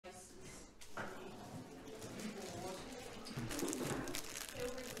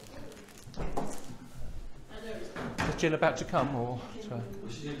Jill about to come, or?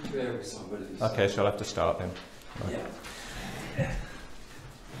 We should do prayer with somebody. Okay, so I'll have to start then. Right. Yeah.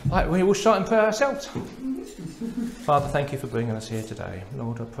 Right, we will start in prayer ourselves. Father, thank you for bringing us here today.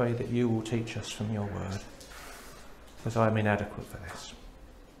 Lord, I pray that you will teach us from your word, because I am inadequate for this.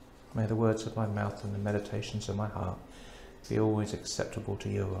 May the words of my mouth and the meditations of my heart be always acceptable to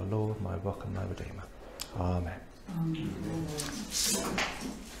you, O Lord, my rock and my redeemer. Amen. Amen.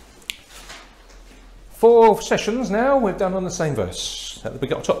 4 sessions now we've done on the same verse at the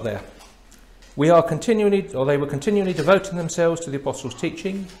beginning, top there. They were continually devoting themselves to the apostles'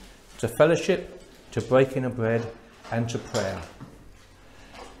 teaching, to fellowship, to breaking of bread, and to prayer.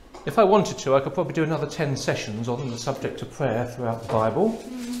 If I wanted to, I could probably do another 10 sessions on the subject of prayer throughout the Bible.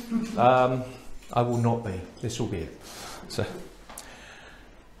 I will not be. This will be it. So,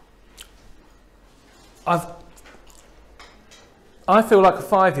 I feel like a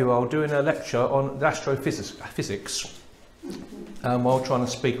 5-year-old doing a lecture on astrophysics while trying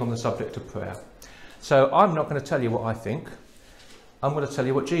to speak on the subject of prayer. So I'm not going to tell you what I think. I'm going to tell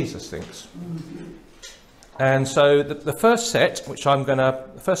you what Jesus thinks. And so the first set,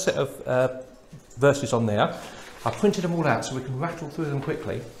 the first set of verses on there, I printed them all out so we can rattle through them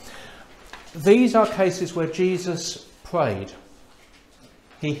quickly. These are cases where Jesus prayed.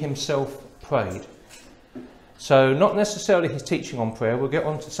 He himself prayed. So not necessarily his teaching on prayer, we'll get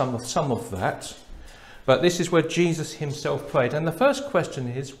on to some of that, but this is where Jesus himself prayed. And the first question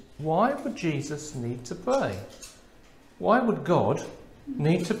is, why would Jesus need to pray? Why would God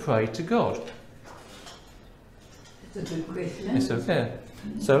need to pray to God? It's a good question. It's okay.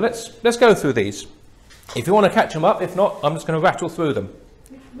 So let's go through these. If you want to catch them up, if not, I'm just going to rattle through them.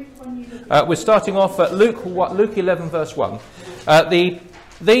 Which one you looking at? We're starting off at Luke 11 verse 1.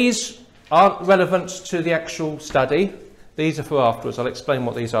 These aren't relevant to the actual study. These are for afterwards. I'll explain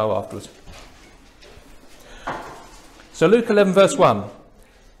what these are afterwards. So Luke 11 verse 1.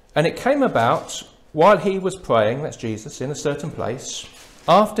 And it came about while he was praying, that's Jesus, in a certain place,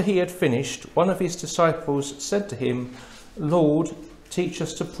 after he had finished, one of his disciples said to him, Lord, teach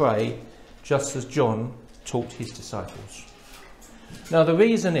us to pray, just as John taught his disciples. Now the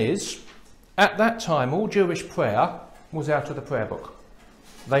reason is, at that time all Jewish prayer was out of the prayer book.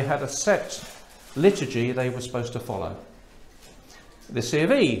 They had a set liturgy they were supposed to follow. The C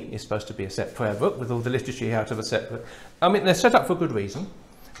of E is supposed to be a set prayer book with all the liturgy out of a set book. I mean, they're set up for good reason.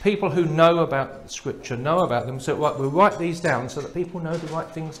 People who know about Scripture know about them, so right, we'll write these down so that people know the right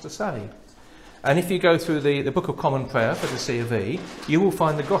things to say. And if you go through the Book of Common Prayer for the C of E, you will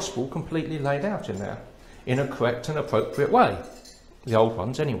find the Gospel completely laid out in there, in a correct and appropriate way. The old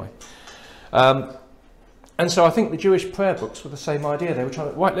ones, anyway. And so I think the Jewish prayer books were the same idea. They were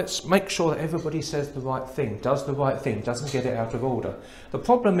trying to, right, let's make sure that everybody says the right thing, does the right thing, doesn't get it out of order. The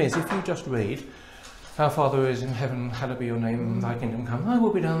problem is, if you just read, Our Father who is in heaven, hallowed be your name, thy kingdom come, thy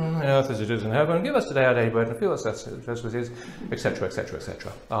will be done on earth as it is in heaven, give us today our daily bread, and forgive us our trespasses, etc., etc.,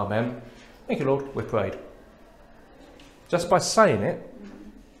 etc. Amen. Thank you, Lord, we've prayed. Just by saying it,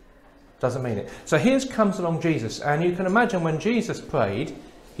 doesn't mean it. So here comes along Jesus, and you can imagine when Jesus prayed,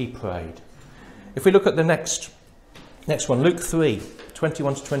 he prayed. If we look at the next one, Luke 3,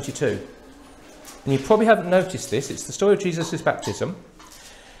 21 to 22. And you probably haven't noticed this, it's the story of Jesus' baptism.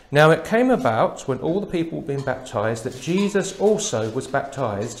 Now it came about, when all the people were being baptised, that Jesus also was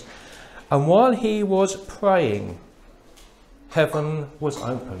baptised. And while he was praying, heaven was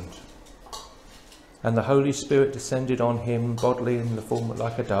opened. And the Holy Spirit descended on him bodily in the form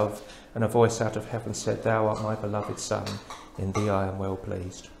like a dove. And a voice out of heaven said, Thou art my beloved Son, in thee I am well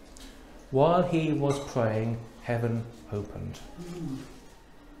pleased. While he was praying, heaven opened.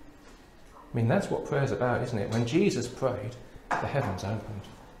 I mean, that's what prayer's about, isn't it? When Jesus prayed, the heavens opened.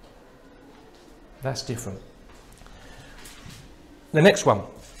 That's different. The next one,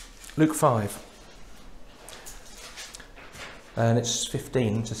 Luke 5. And it's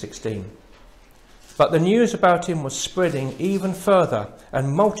 15 to 16. But the news about him was spreading even further,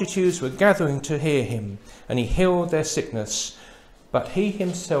 and multitudes were gathering to hear him, and he healed their sickness. But he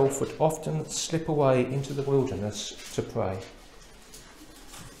himself would often slip away into the wilderness to pray.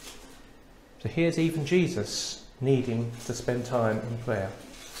 So here's even Jesus needing to spend time in prayer.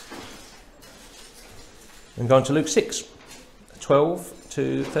 And go on to Luke 6, 12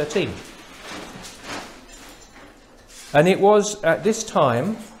 to 13. And it was at this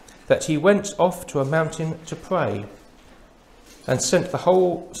time that he went off to a mountain to pray, and spent the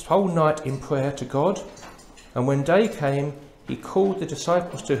whole night in prayer to God. And when day came, he called the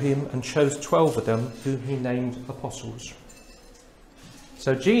disciples to him and chose 12 of them, whom he named apostles.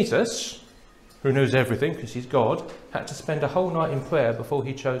 So Jesus, who knows everything because he's God, had to spend a whole night in prayer before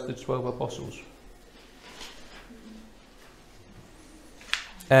he chose the 12 apostles.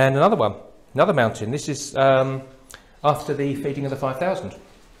 And another mountain. This is after the feeding of the 5,000.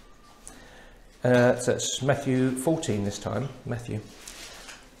 So it's Matthew 14 this time. Matthew.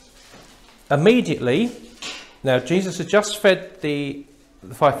 Immediately, now Jesus had just fed the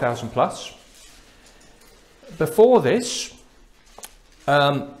 5,000 plus. Before this,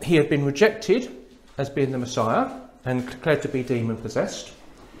 he had been rejected as being the Messiah and declared to be demon-possessed.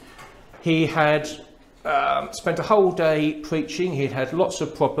 He had spent a whole day preaching. He had had lots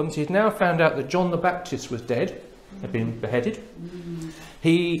of problems. He had now found out that John the Baptist was dead, had been beheaded.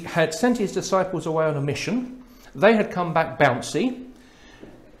 He had sent his disciples away on a mission. They had come back bouncy.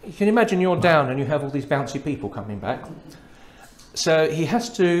 You can imagine you're down and you have all these bouncy people coming back. So he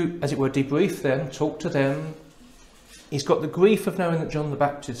has to, as it were, debrief them, talk to them. He's got the grief of knowing that John the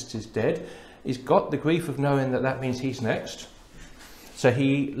Baptist is dead. He's got the grief of knowing that that means he's next. So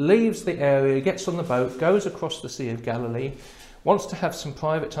he leaves the area, gets on the boat, goes across the Sea of Galilee, wants to have some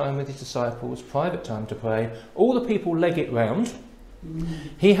private time with his disciples, private time to pray. All the people leg it round.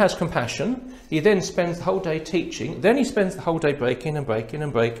 He has compassion. He then spends the whole day teaching. Then he spends the whole day breaking the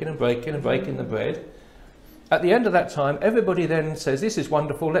bread. At the end of that time, everybody then says, this is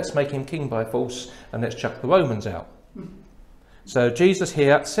wonderful, let's make him king by force and let's chuck the Romans out. So Jesus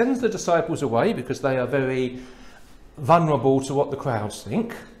here sends the disciples away because they are very vulnerable to what the crowds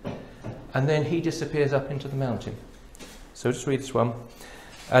think. And then he disappears up into the mountain. So just read this one.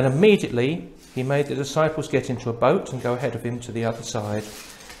 And immediately he made the disciples get into a boat and go ahead of him to the other side.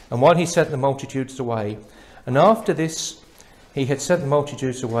 And while he sent the multitudes away, and after this he had sent the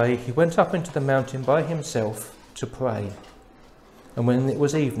multitudes away, he went up into the mountain by himself to pray. And when it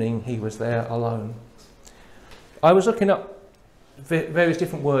was evening, he was there alone. I was looking up various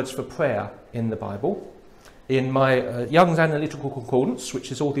different words for prayer in the Bible. In my Young's Analytical Concordance,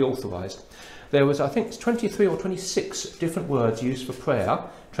 which is all the authorised, there was, I think, 23 or 26 different words used for prayer,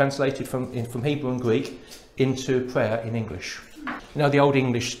 translated from Hebrew and Greek into prayer in English. You know, the Old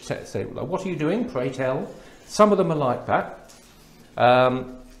English say, what are you doing? Pray tell. Some of them are like that.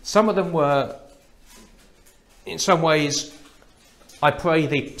 Some of them were, in some ways, I pray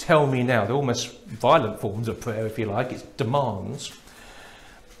thee, tell me now. They're almost violent forms of prayer, if you like. It's demands.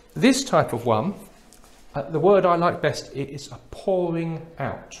 This type of one, the word I like best is a pouring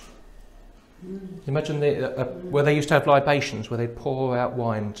out. Imagine where they used to have libations, where they pour out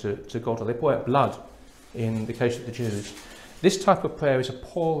wine to God, or they pour out blood in the case of the Jews. This type of prayer is a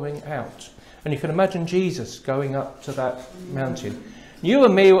pouring out. And you can imagine Jesus going up to that mountain. You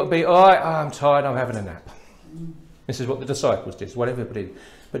and me would be, all right, I'm tired, I'm having a nap. This is what the disciples did, what everybody did.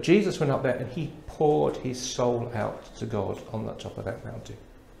 But Jesus went up there and he poured his soul out to God on the top of that mountain.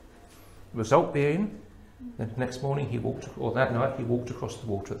 Result being, the next morning that night he walked across the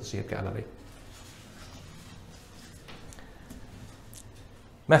water at the Sea of Galilee.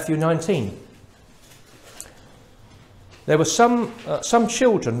 Matthew 19. There were some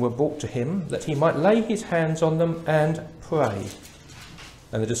children were brought to him that he might lay his hands on them and pray.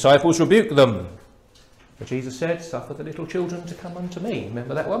 And the disciples rebuked them. But Jesus said, suffer the little children to come unto me.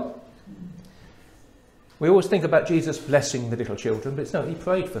 Remember that one? We always think about Jesus blessing the little children, but it's no, he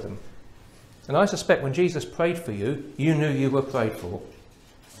prayed for them. And I suspect when Jesus prayed for you, you knew you were prayed for.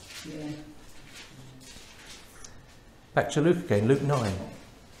 Yeah. Back to Luke again, Luke 9.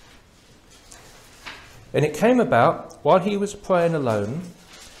 And it came about, while he was praying alone,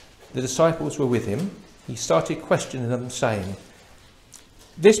 the disciples were with him. He started questioning them, saying,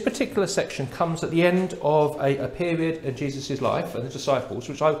 this particular section comes at the end of a period in Jesus' life and the disciples,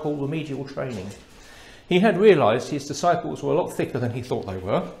 which I would call remedial training. He had realised his disciples were a lot thicker than he thought they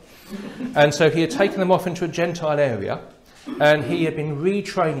were. And so he had taken them off into a Gentile area and he had been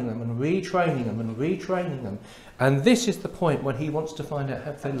retraining them and retraining them and retraining them. And this is the point when he wants to find out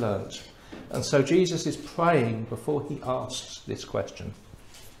have they learnt. And so Jesus is praying before he asks this question.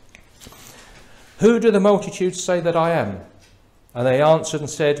 Who do the multitudes say that I am? And they answered and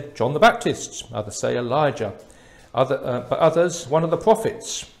said, John the Baptist. Others say Elijah. But others, one of the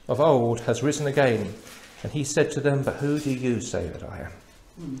prophets of old has risen again. And he said to them, but who do you say that I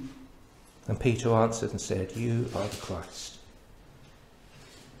am? And Peter answered and said, you are the Christ.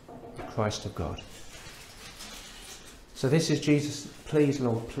 The Christ of God. So this is Jesus. Please,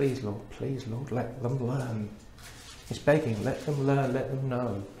 Lord, please, Lord, please, Lord, let them learn. He's begging, let them learn, let them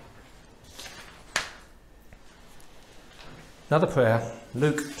know. Another prayer,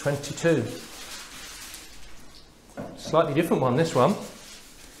 Luke 22. Slightly different one, this one.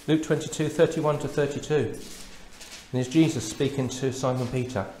 Luke 22, 31 to 32. And there's Jesus speaking to Simon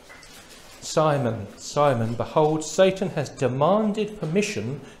Peter. Simon, Simon, behold, Satan has demanded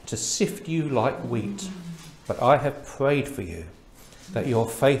permission to sift you like wheat, but I have prayed for you, that your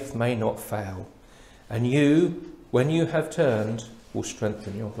faith may not fail. And you, when you have turned, will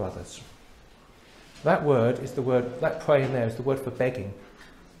strengthen your brothers. That word is the word, that praying there is the word for begging.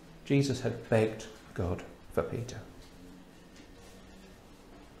 Jesus had begged God for Peter.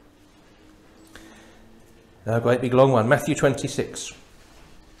 Now a great big long one, Matthew 26.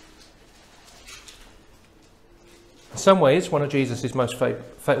 In some ways, one of Jesus' most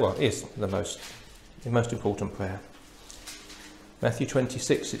is the most important prayer. Matthew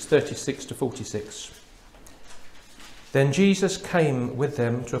 26, it's 36 to 46. Then Jesus came with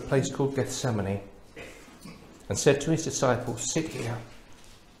them to a place called Gethsemane and said to his disciples, "Sit here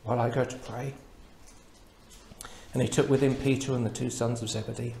while I go to pray." And he took with him Peter and the two sons of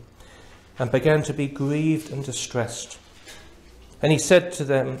Zebedee and began to be grieved and distressed. And he said to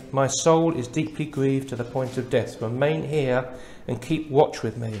them, "My soul is deeply grieved to the point of death. Remain here and keep watch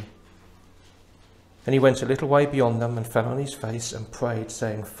with me." And he went a little way beyond them and fell on his face and prayed,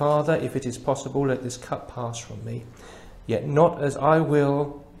 saying, "Father, if it is possible, let this cup pass from me. Yet not as I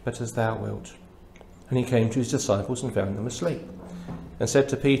will, but as thou wilt." And he came to his disciples and found them asleep, and said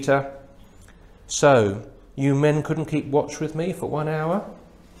to Peter, "So, you men couldn't keep watch with me for 1 hour?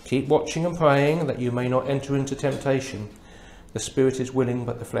 Keep watching and praying, that you may not enter into temptation. The spirit is willing,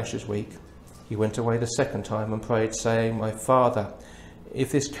 but the flesh is weak." He went away the second time and prayed, saying, "My Father,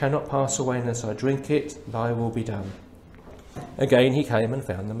 if this cannot pass away unless I drink it, thy will be done." Again he came and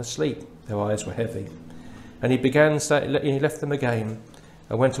found them asleep. Their eyes were heavy. And he left them again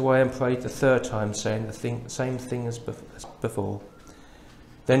and went away and prayed the third time, saying the same thing as before.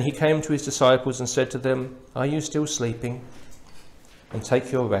 Then he came to his disciples and said to them, "Are you still sleeping? And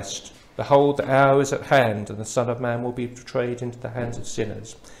take your rest. Behold, the hour is at hand, and the Son of Man will be betrayed into the hands of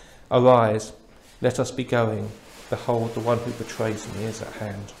sinners. Arise, let us be going. Behold, the one who betrays me is at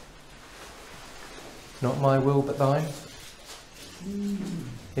hand. Not my will, but thine."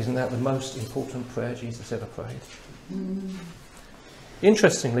 Isn't that the most important prayer Jesus ever prayed?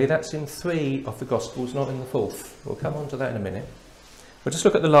 Interestingly, that's in 3 of the Gospels, not in the 4th. We'll come on to that in a minute. We'll just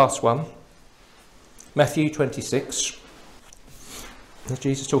look at the last one. Matthew 26. There's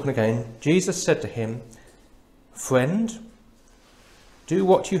Jesus talking again. Jesus said to him, "Friend, do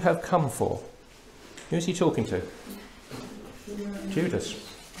what you have come for." Who's he talking to? Judas.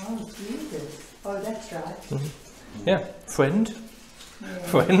 Oh, Judas. Oh, that's right. Mm-hmm. Yeah, friend. Yeah.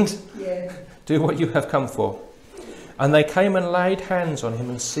 Friend, Yeah. do what you have come for. And they came and laid hands on him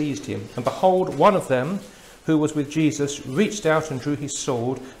and seized him. And behold, one of them, who was with Jesus, reached out and drew his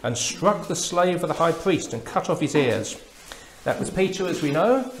sword and struck the slave of the high priest and cut off his ears. That was Peter, as we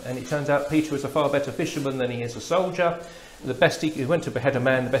know, and it turns out Peter is a far better fisherman than he is a soldier. The best he went to behead a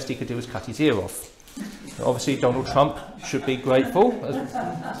man, the best he could do was cut his ear off. Obviously, Donald Trump should be grateful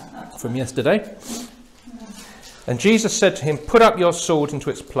from yesterday. And Jesus said to him, "Put up your sword into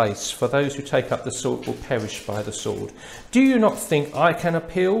its place, for those who take up the sword will perish by the sword. Do you not think I can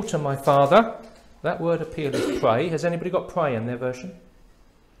appeal to my Father?" That word appeal is pray. Has anybody got pray in their version?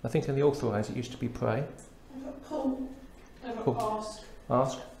 I think in the Authorised it used to be pray. Pull. Cool.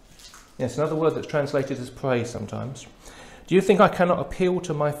 Ask. Yes, another word that's translated as pray sometimes. "Do you think I cannot appeal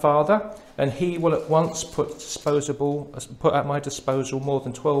to my Father, and he will at once put at my disposal more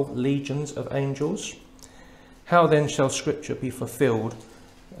than 12 legions of angels? How then shall Scripture be fulfilled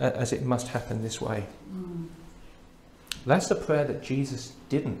as it must happen this way?" That's the prayer that Jesus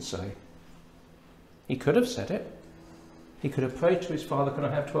didn't say. He could have said it. He could have prayed to his Father, "Can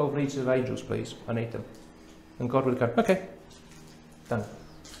I have 12 legions of angels, please? I need them." And God would have gone, "Okay, done."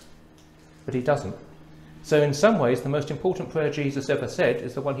 But he doesn't. So in some ways, the most important prayer Jesus ever said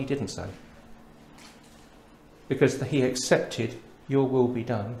is the one he didn't say. Because he accepted, "Your will be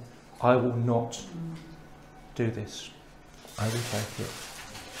done. I will not do this. I will take it."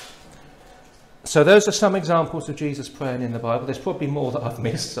 So those are some examples of Jesus praying in the Bible. There's probably more that I've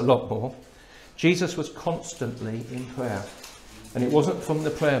missed, a lot more. Jesus was constantly in prayer. And it wasn't from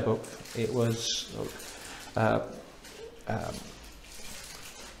the prayer book. It was...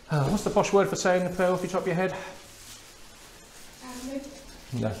 what's the posh word for saying the prayer off the top of your head?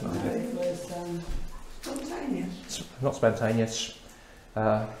 No, it's not. It was spontaneous. It's not spontaneous.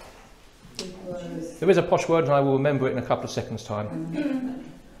 It was. There is a posh word and I will remember it in a couple of seconds' time.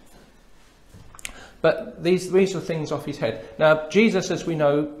 But these are things off his head. Now, Jesus, as we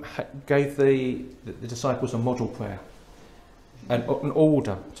know, gave the disciples a model prayer and an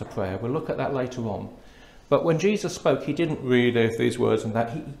order to prayer. We'll look at that later on. But when Jesus spoke, he didn't read these words and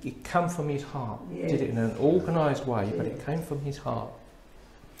that. It came from his heart. He did it in an organised way, but it came from his heart.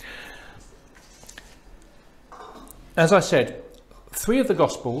 As I said, 3 of the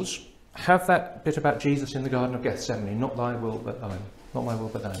Gospels have that bit about Jesus in the Garden of Gethsemane, "Not thy will, but thine." not my will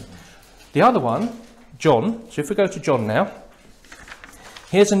but thine. The other one, John. So if we go to John now,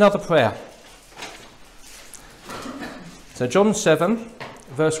 here's another prayer. So John 7,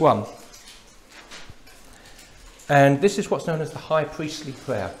 verse 1. And this is what's known as the high priestly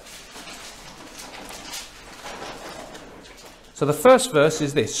prayer. So the first verse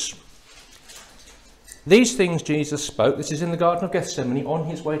is this. These things Jesus spoke. This is in the Garden of Gethsemane, on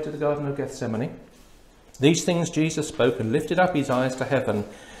his way to the Garden of Gethsemane. These things Jesus spoke and lifted up his eyes to heaven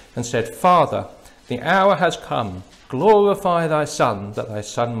and said, Father, the hour has come. Glorify thy Son, that thy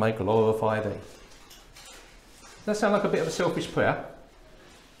Son may glorify thee. Does that sound like a bit of a selfish prayer?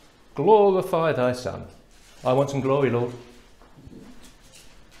 Glorify thy Son. I want some glory, Lord.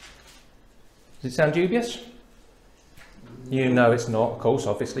 Does it sound dubious? You know it's not, of course,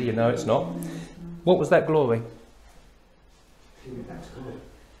 obviously, you know it's not. What was that glory?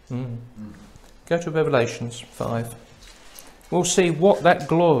 Go to Revelations 5. We'll see what that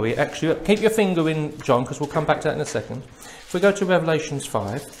glory actually... Keep your finger in John, because we'll come back to that in a second. If we go to Revelations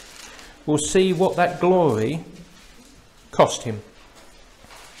 5, we'll see what that glory cost him.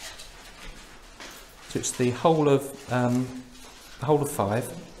 So it's the whole of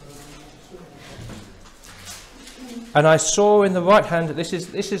 5. And I saw in the right hand, this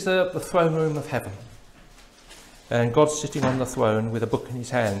is the throne room of heaven. And God's sitting on the throne with a book in his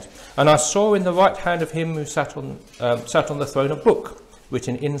hand. And I saw in the right hand of him who sat on the throne a book,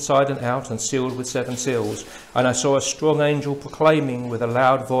 written inside and out and sealed with 7 seals. And I saw a strong angel proclaiming with a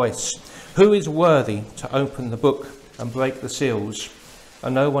loud voice, Who is worthy to open the book and break the seals?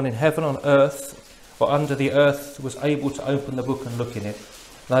 And no one in heaven, on earth, or under the earth was able to open the book and look in it.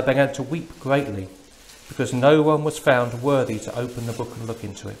 And I began to weep greatly, because no one was found worthy to open the book and look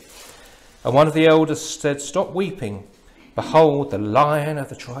into it. And one of the elders said, Stop weeping. Behold, the Lion of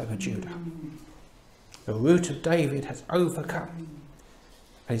the tribe of Judah, the Root of David, has overcome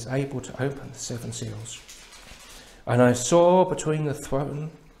and is able to open the 7 seals. And I saw between the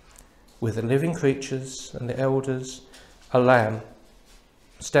throne with the living creatures and the elders a lamb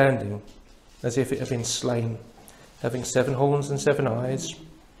standing as if it had been slain, having 7 horns and 7 eyes,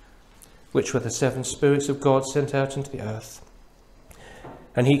 which were the 7 spirits of God sent out into the earth.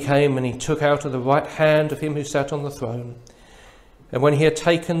 And he came and he took out of the right hand of him who sat on the throne. And when he had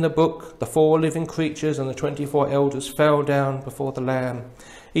taken the book, the 4 living creatures and the 24 elders fell down before the Lamb,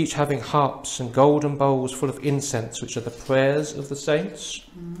 each having harps and golden bowls full of incense, which are the prayers of the saints.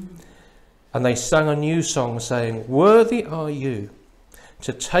 And they sang a new song, saying, Worthy are you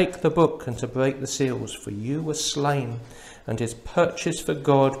to take the book and to break the seals, for you were slain and is purchased for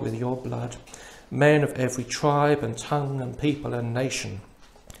God with your blood, men of every tribe and tongue and people and nation.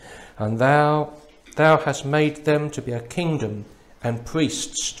 And thou hast made them to be a kingdom and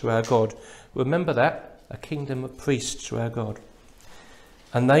priests to our God. Remember that, a kingdom of priests to our God.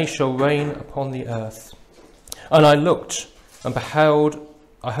 And they shall reign upon the earth. And I looked, and beheld,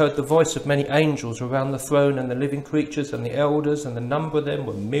 I heard the voice of many angels around the throne, and the living creatures and the elders, and the number of them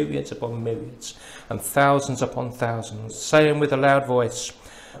were myriads upon myriads, and thousands upon thousands, saying with a loud voice,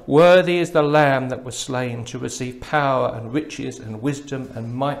 Worthy is the Lamb that was slain to receive power and riches and wisdom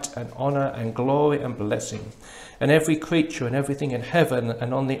and might and honour and glory and blessing. And every creature and everything in heaven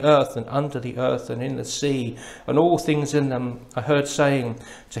and on the earth and under the earth and in the sea and all things in them, I heard saying,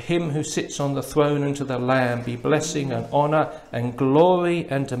 To him who sits on the throne and to the Lamb be blessing and honour and glory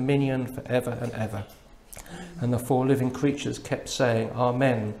and dominion for ever and ever. And the 4 living creatures kept saying,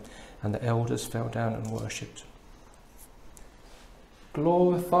 Amen. And the elders fell down and worshipped.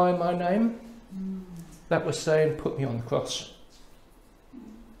 Glorify my name. That was saying, put me on the cross.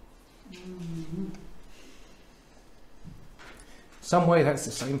 Some way that's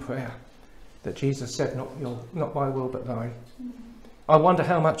the same prayer that Jesus said, not my will but thine. I wonder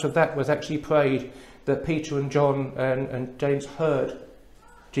how much of that was actually prayed that Peter and John and James heard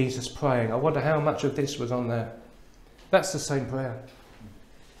Jesus praying. I wonder how much of this was on there. That's the same prayer.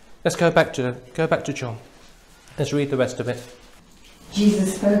 Let's go back to John. Let's read the rest of it.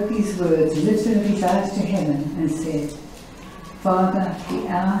 Jesus spoke these words, lifted up his eyes to heaven, and said, Father, the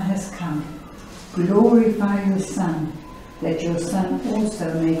hour has come. Glorify your Son, that your Son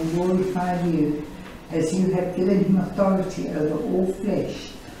also may glorify you, as you have given him authority over all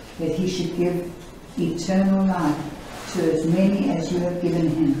flesh, that he should give eternal life to as many as you have given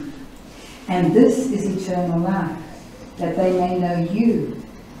him. And this is eternal life, that they may know you,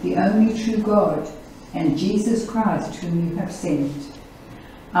 the only true God, and Jesus Christ, whom you have sent.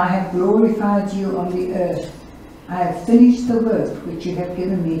 I have glorified you on the earth. I have finished the work which you have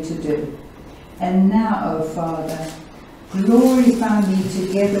given me to do. And now, O Father, glorify me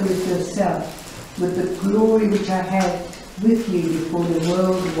together with yourself, with the glory which I had with you before the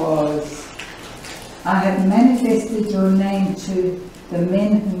world was. I have manifested your name to the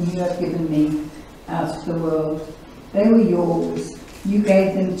men whom you have given me out of the world. They were yours. You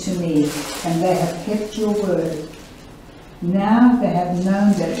gave them to me, and they have kept your word. Now they have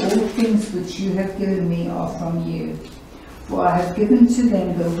known that all things which you have given me are from you. For I have given to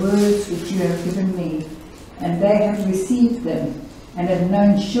them the words which you have given me, and they have received them, and have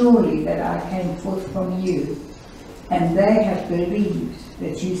known surely that I came forth from you, and they have believed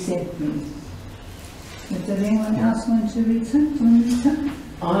that you sent me. Does anyone else want to read something?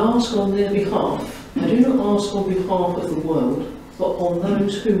 I ask on their behalf. I do not ask on behalf of the world, but on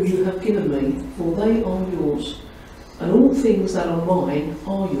those whom you have given me, for they are yours. And all things that are mine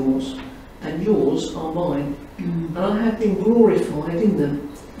are yours, and yours are mine. And I have been glorified in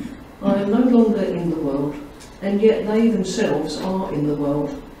them. I am no longer in the world, and yet they themselves are in the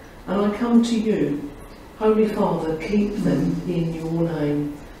world. And I come to you. Holy Father, keep them in your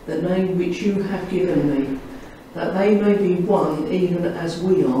name, the name which you have given me, that they may be one even as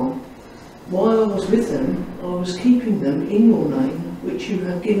we are. While I was with them, I was keeping them in your name which you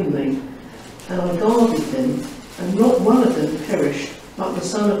have given me, and I guarded them, and not one of them perished, but the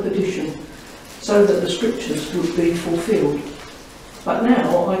son of perdition, so that the scriptures would be fulfilled. But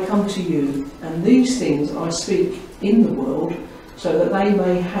now I come to you, and these things I speak in the world, so that they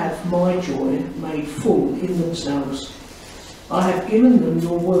may have my joy made full in themselves. I have given them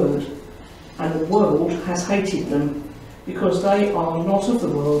your word, and the world has hated them, because they are not of the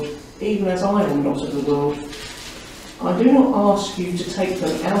world, even as I am not of the world. I do not ask you to take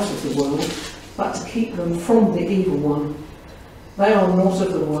them out of the world, but to keep them from the evil one. They are not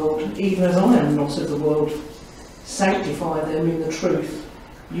of the world, even as I am not of the world. Sanctify them in the truth.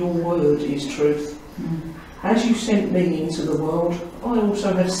 Your word is truth. As you sent me into the world, I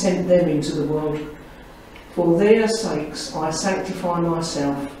also have sent them into the world. For their sakes I sanctify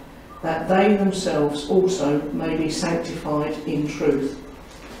myself, that they themselves also may be sanctified in truth.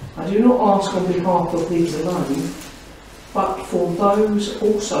 I do not ask on behalf of these alone, but for those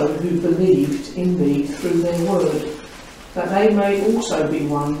also who believed in me through their word, that they may also be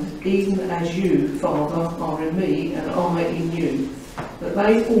one, even as you, Father, are in me and I in you, that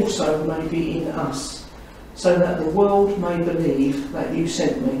they also may be in us, so that the world may believe that you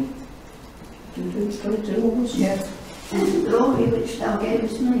sent me. Yes. And the glory which thou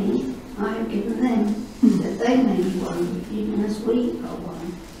gavest me, I have given them, that they may be one, even as we are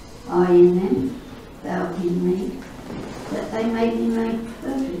one. I in them, thou in me, that they may be made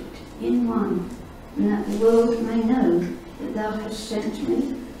perfect in one, and that the world may know that thou hast sent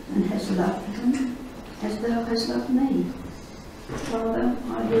me, and hast loved them, as thou hast loved me. Father,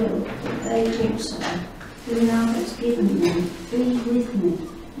 I will that they also, whom thou hast given me, be with me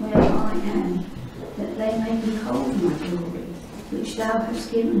where I am, that they may behold my glory, which thou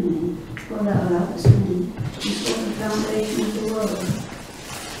hast given me, for thou lovest me before the foundation of the world.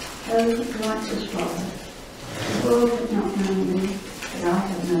 O righteous Father, the world hath not known thee, but I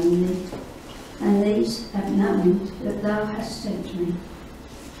have known thee, and these have known that thou hast sent me.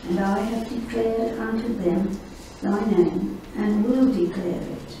 And I have declared unto them thy name, and will declare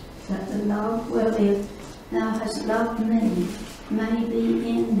it, that the love wherewith thou hast loved me may be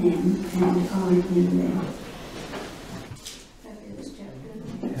in them, and I in them.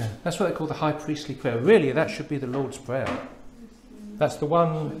 Yeah, that's what they call the high priestly prayer. Really, that should be the Lord's Prayer. That's the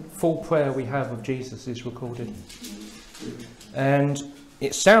one full prayer we have of Jesus is recorded. And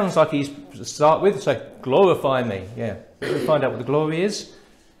it sounds like he's, to start with, say, glorify me. Yeah, we find out what the glory is.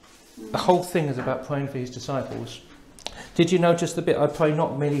 The whole thing is about praying for his disciples. Did you notice the bit, I pray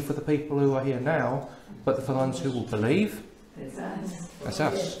not merely for the people who are here now, but for the ones who will believe? That's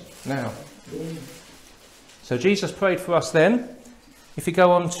us, now. So Jesus prayed for us then. If you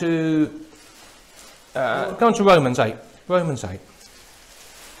go on to Romans 8. Romans 8.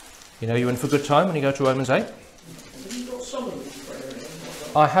 You know you're in for a good time when you go to Romans 8. Have you got Solomon's prayer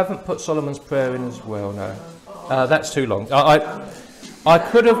in? I haven't put Solomon's prayer in as well, no. That's too long. I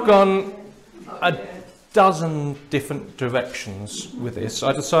could have gone a dozen different directions with this.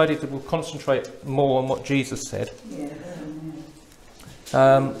 I decided that we'll concentrate more on what Jesus said.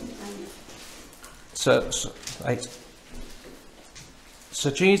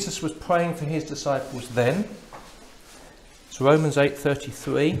 So Jesus was praying for his disciples then. It's Romans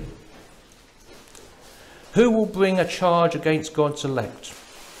 8:33. Who will bring a charge against God's elect?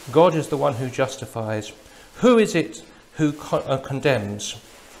 God is the one who justifies. Who is it who condemns?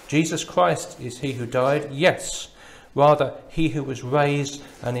 Jesus Christ is he who died? Yes, rather he who was raised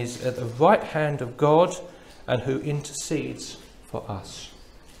and is at the right hand of God and who intercedes for us.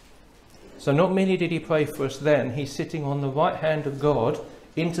 So not merely did he pray for us then, he's sitting on the right hand of God.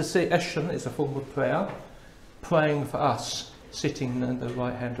 Intercession is a form of prayer, praying for us, sitting at the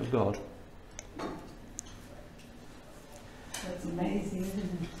right hand of God. That's amazing,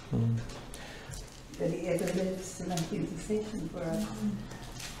 isn't it? That he ever lives to make intercession for us.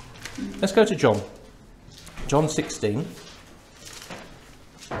 Let's go to John. John 16.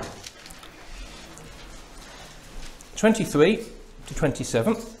 23 to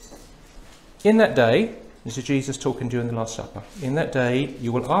 27. In that day, this is Jesus talking during the Last Supper. In that day,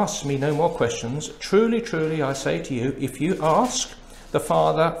 you will ask me no more questions. Truly, truly, I say to you, if you ask the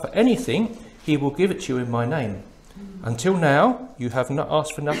Father for anything, he will give it to you in my name. Until now, you have not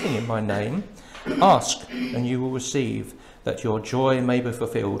asked for nothing in my name. Ask, and you will receive, that your joy may be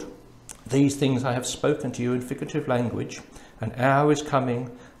fulfilled. These things I have spoken to you in figurative language. An hour is coming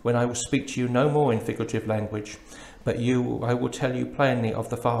when I will speak to you no more in figurative language, but I will tell you plainly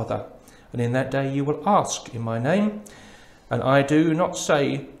of the Father. And in that day you will ask in my name, and I do not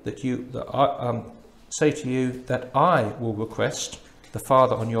say say to you that I will request the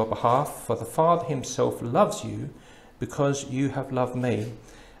Father on your behalf, for the Father himself loves you, because you have loved me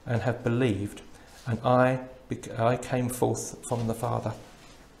and have believed, and I came forth from the Father.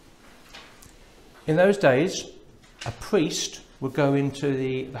 In those days, a priest would go into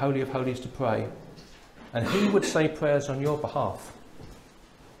the Holy of Holies to pray, and he would say prayers on your behalf.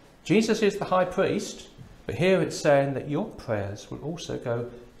 Jesus is the high priest, but here it's saying that your prayers will also go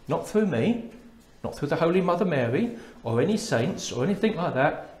not through me, not through the Holy Mother Mary, or any saints, or anything like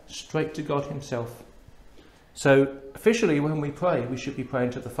that, straight to God himself. So, officially, when we pray, we should be praying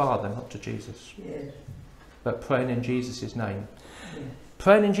to the Father, not to Jesus. Yes. But praying in Jesus' name. Yes.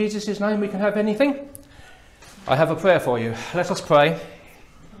 Praying in Jesus' name, we can have anything. I have a prayer for you. Let us pray.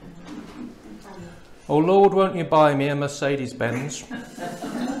 Oh Lord, won't you buy me a Mercedes-Benz?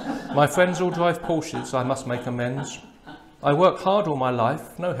 My friends all drive Porsches, I must make amends. I work hard all my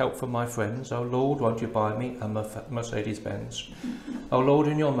life, no help from my friends. Oh Lord, won't you buy me a Mercedes-Benz? Oh Lord,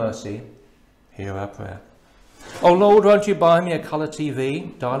 in your mercy, hear our prayer. Oh Lord, won't you buy me a colour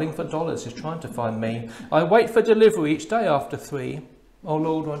TV? Darling for dollars is trying to find me. I wait for delivery each day after 3. Oh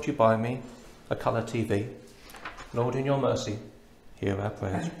Lord, won't you buy me a colour TV? Lord, in your mercy, hear our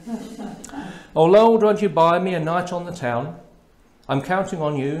prayers. Oh Lord, won't you buy me a night on the town? I'm counting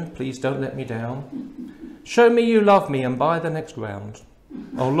on you, please don't let me down. Show me you love me and buy the next round.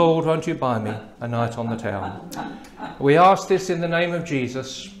 Oh Lord, won't you buy me a night on the town? We ask this in the name of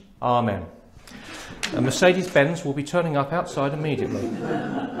Jesus. Amen. A Mercedes-Benz will be turning up outside immediately.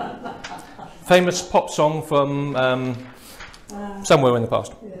 Famous pop song from somewhere in the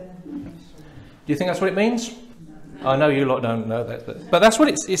past. Do you think that's what it means? I know you lot don't know that, but that's what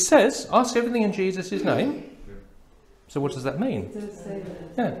it says. Ask everything in Jesus' name. So what does that mean?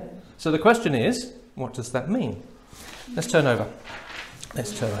 Yeah. So the question is, what does that mean? Let's turn over.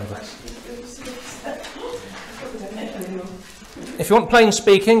 Let's turn over. If you want plain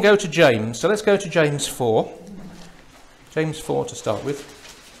speaking, go to James. So let's go to James 4. James 4 to start with.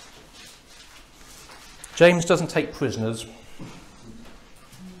 James doesn't take prisoners.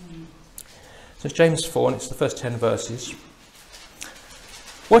 So it's James 4, and it's the first 10 verses.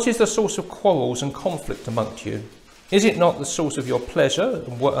 What is the source of quarrels and conflict amongst you? Is it not the source of your pleasure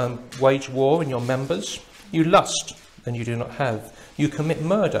and wage war in your members? You lust, and you do not have. You commit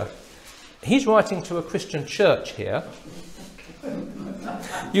murder. He's writing to a Christian church here.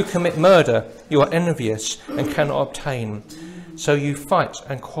 You commit murder, you are envious and cannot obtain. So you fight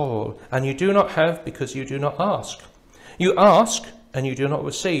and quarrel, and you do not have because you do not ask. You ask, and you do not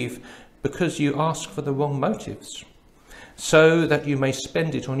receive, because you ask for the wrong motives, so that you may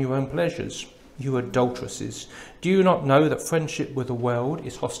spend it on your own pleasures. You adulteresses, do you not know that friendship with the world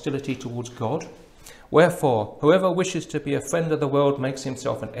is hostility towards God? Wherefore, whoever wishes to be a friend of the world makes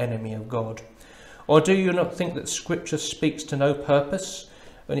himself an enemy of God. Or do you not think that Scripture speaks to no purpose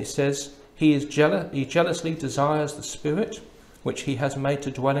when it says, he jealously desires the Spirit which he has made to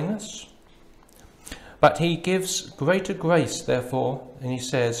dwell in us? But he gives greater grace, therefore, and he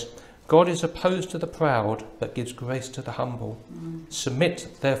says, God is opposed to the proud, but gives grace to the humble. Submit,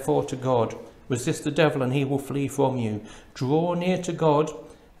 therefore, to God. Resist the devil, and he will flee from you. Draw near to God,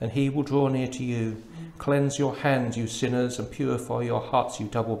 and he will draw near to you. Cleanse your hands, you sinners, and purify your hearts, you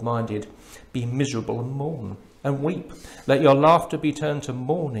double-minded. Be miserable and mourn, and weep. Let your laughter be turned to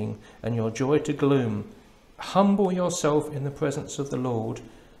mourning, and your joy to gloom. Humble yourself in the presence of the Lord,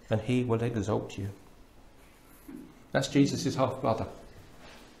 and he will exalt you. That's Jesus' half-brother.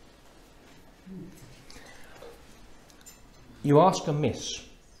 You ask amiss.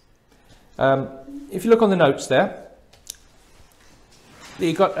 If you look on the notes there,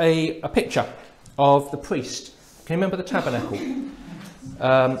 you got a picture of the priest. Can you remember the tabernacle?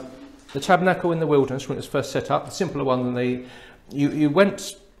 The tabernacle in the wilderness when it was first set up, the simpler one than you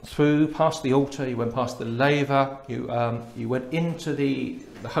went through past the altar, you went past the laver, you went into the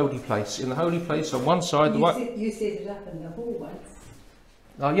holy place. In the holy place on one side, You set it up in the hall once.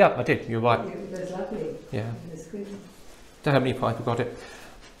 Oh yeah, I did. You're right. It was lovely. Yeah. It was good. Don't have any people got it.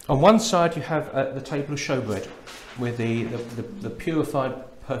 On one side you have the table of showbread with the purified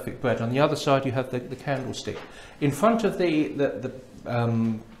perfect bread. On the other side you have the candlestick. In front of the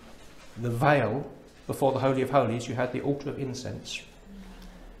veil before the Holy of Holies you had the altar of incense.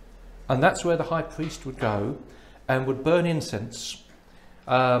 And that's where the high priest would go and would burn incense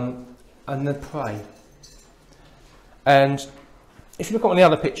and then pray. And if you look on the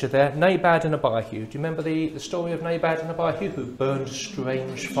other picture there, Nabad and Abihu. Do you remember the story of Nabad and Abihu who burned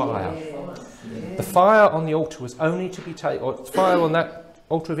strange fire? Yes. The fire on the altar was only to be taken, or fire on that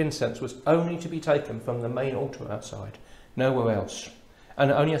altar of incense was only to be taken from the main altar outside, nowhere else.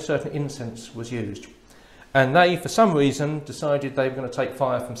 And only a certain incense was used. And they, for some reason, decided they were going to take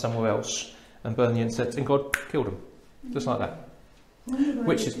fire from somewhere else and burn the incense, and God killed them, just like that.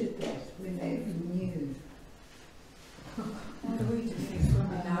 Which is did that when they knew. Why do we do things when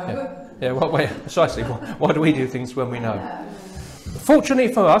we know? yeah. What way? Precisely. Why do we do things when we know?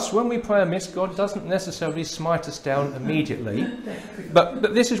 Fortunately for us, when we pray amiss, God doesn't necessarily smite us down immediately.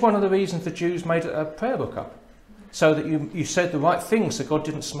 But this is one of the reasons the Jews made a prayer book up, so that you said the right things, so God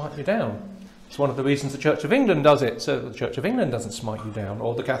didn't smite you down. It's one of the reasons the Church of England does it, so the Church of England doesn't smite you down,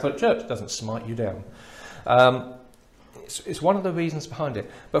 or the Catholic Church doesn't smite you down. It's one of the reasons behind it.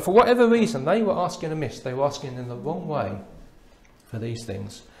 But for whatever reason, they were asking amiss. They were asking in the wrong way for these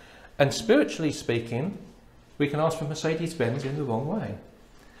things. And spiritually speaking, we can ask for Mercedes-Benz in the wrong way.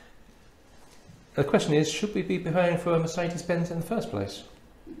 The question is, should we be praying for a Mercedes-Benz in the first place?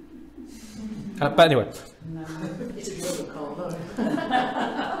 But anyway. It's a different car,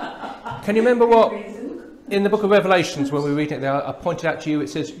 no. Can you remember what, in the book of Revelations, when we read it there, I pointed out to you, it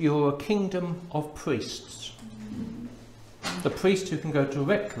says, you're a kingdom of priests. The priest who can go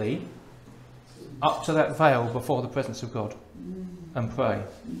directly up to that veil before the presence of God and pray.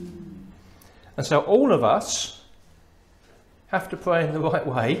 And so all of us have to pray in the right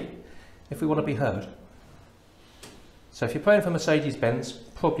way if we want to be heard. So if you're praying for Mercedes-Benz,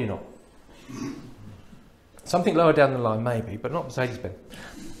 probably not. Something lower down the line maybe, but not Mercedes-Benz.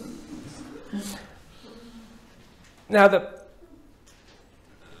 Now the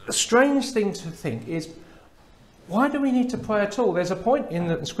strange thing to think is, why do we need to pray at all? There's a point in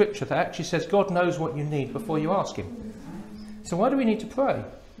the scripture that actually says God knows what you need before you ask him. So why do we need to pray?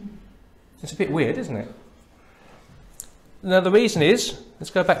 It's a bit weird, isn't it? Now the reason is, let's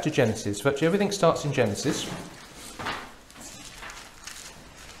go back to Genesis. Virtually everything starts in Genesis.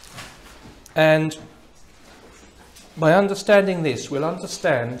 And by understanding this, we'll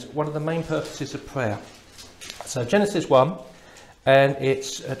understand one of the main purposes of prayer. So Genesis 1, and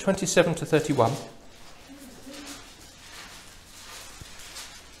it's 27 to 31.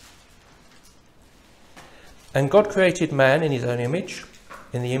 And God created man in his own image.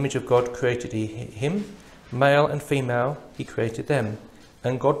 In the image of God created he him. Male and female he created them.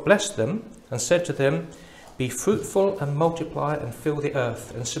 And God blessed them and said to them, be fruitful and multiply and fill the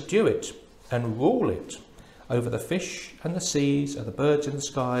earth and subdue it and rule it over the fish and the seas and the birds in the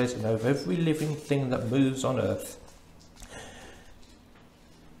skies and over every living thing that moves on earth.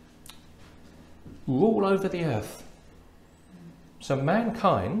 Rule over the earth. So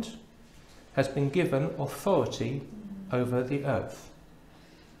mankind has been given authority over the earth.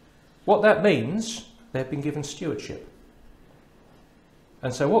 What that means, they've been given stewardship.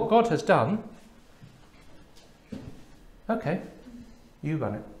 And so what God has done, okay, you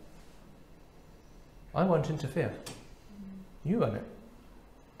run it. I won't interfere. You run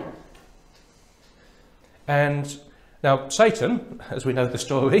it. And now Satan, as we know the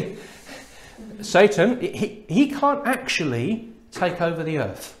story, Satan, he can't actually take over the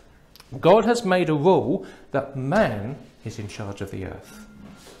earth. God has made a rule that man is in charge of the earth.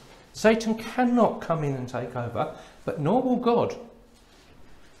 Satan cannot come in and take over, but nor will God.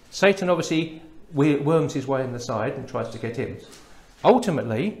 Satan obviously worms his way in the side and tries to get in.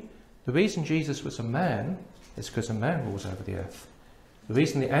 Ultimately, the reason Jesus was a man is because a man rules over the earth. The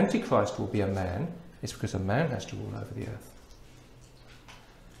reason the Antichrist will be a man is because a man has to rule over the earth.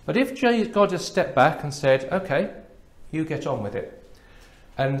 But if God has stepped back and said, okay, you get on with it.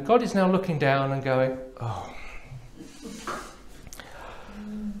 And God is now looking down and going, oh,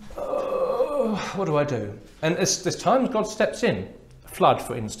 what do I do? And there's times God steps in. Flood,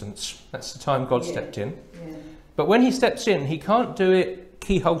 for instance. That's the time God stepped in. Yeah. But when he steps in, he can't do it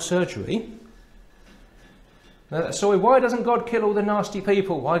keyhole surgery. So why doesn't God kill all the nasty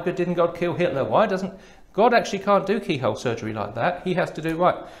people? Why didn't God kill Hitler? Why doesn't... God actually can't do keyhole surgery like that. He has to do,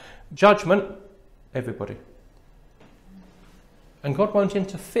 right, judgment, everybody. And God won't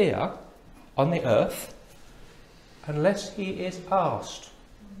interfere on the earth unless he is asked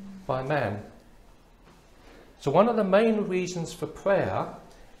by man. So one of the main reasons for prayer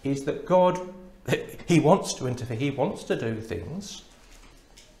is that God, he wants to interfere, he wants to do things,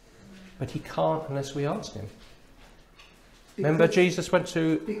 but he can't unless we ask him. Remember Jesus went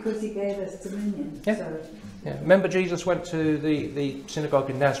to... Because he gave us dominion. Yeah. So. Yeah. Remember Jesus went to the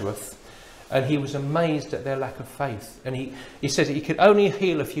synagogue in Nazareth, and he was amazed at their lack of faith. And he says that he could only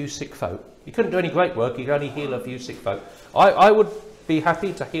heal a few sick folk. He couldn't do any great work, he could only heal a few sick folk. I would be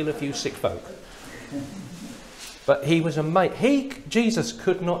happy to heal a few sick folk. But he was amazed. Jesus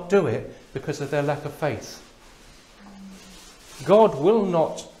could not do it because of their lack of faith. God will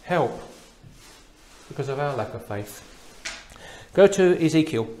not help because of our lack of faith. Go to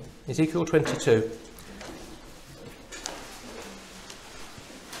Ezekiel 22.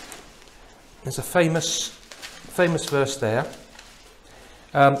 There's a famous verse there.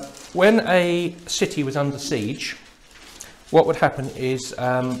 When a city was under siege, what would happen is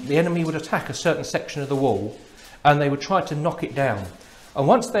the enemy would attack a certain section of the wall, and they would try to knock it down. And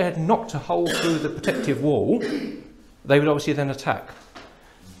once they had knocked a hole through the protective wall, they would obviously then attack.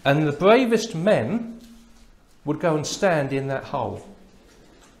 And the bravest men would go and stand in that hole.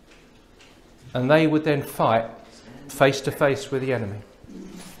 And they would then fight face to face with the enemy.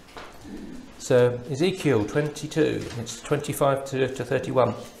 So Ezekiel 22, it's 25 to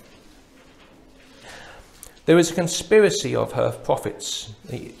 31. There is a conspiracy of her prophets.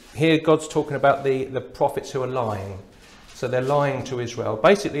 Here God's talking about the prophets who are lying. So they're lying to Israel.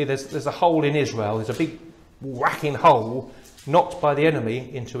 Basically there's a hole in Israel. There's a big whacking hole knocked by the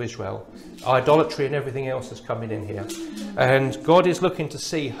enemy into Israel. Idolatry and everything else is coming in here. And God is looking to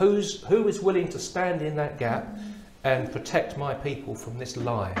see who is willing to stand in that gap and protect my people from this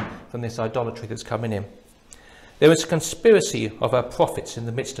lie, from this idolatry that's coming in. There is a conspiracy of our prophets in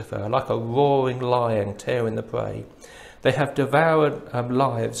the midst of her, like a roaring lion tearing the prey. They have devoured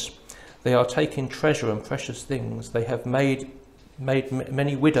lives. They are taking treasure and precious things. They have made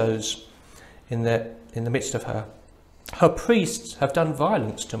many widows in the midst of her. Her priests have done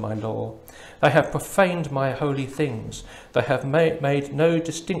violence to my law. They have profaned my holy things. They have made no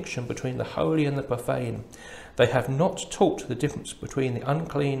distinction between the holy and the profane. They have not taught the difference between the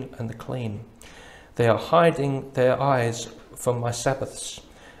unclean and the clean. They are hiding their eyes from my Sabbaths.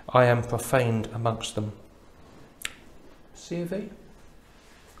 I am profaned amongst them. CV?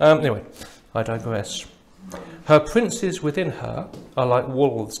 Anyway, I digress. Her princes within her are like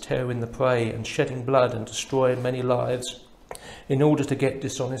wolves tearing the prey and shedding blood and destroying many lives in order to get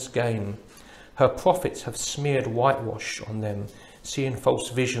dishonest gain. Her prophets have smeared whitewash on them, seeing false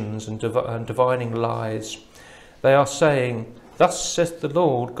visions and divining lies. They are saying, "Thus saith the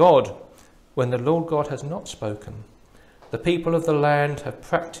Lord God," when the Lord God has not spoken. The people of the land have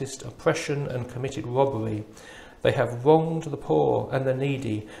practiced oppression and committed robbery. They have wronged the poor and the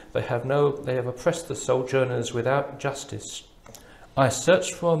needy. They have oppressed the sojourners without justice. I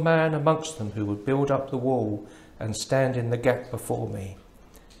searched for a man amongst them who would build up the wall and stand in the gap before me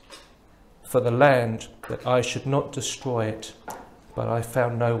for the land, that I should not destroy it, but I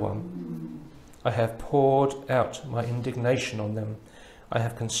found no one. I have poured out my indignation on them. I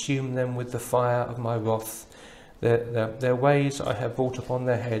have consumed them with the fire of my wrath. Their ways I have brought upon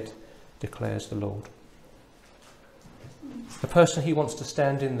their head, declares the Lord. The person he wants to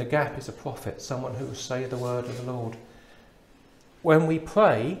stand in the gap is a prophet, someone who will say the word of the Lord. When we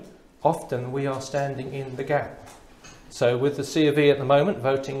pray, often we are standing in the gap. So with the C of E at the moment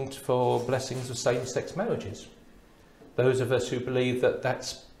voting for blessings of same-sex marriages, those of us who believe that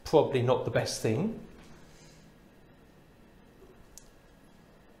that's probably not the best thing,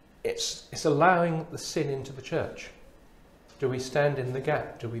 it's allowing the sin into the church. Do we stand in the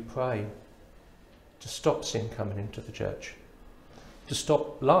gap? Do we pray to stop sin coming into the church? To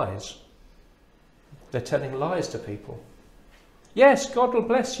stop lies? They're telling lies to people. Yes, God will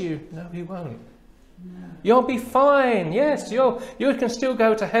bless you. No, he won't. No. You'll be fine. Yes, you can still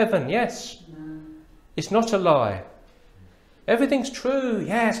go to heaven. Yes. No. It's not a lie. Everything's true.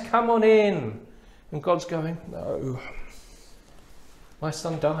 Yes, come on in. And God's going, no. My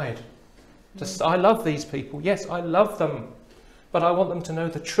son died. I love these people. Yes, I love them. But I want them to know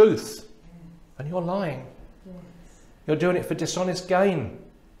the truth. And you're lying. Yes. You're doing it for dishonest gain.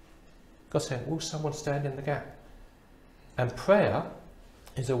 God said, will someone stand in the gap? And prayer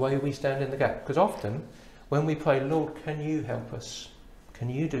is a way we stand in the gap. Because often when we pray, Lord, can you help us? Can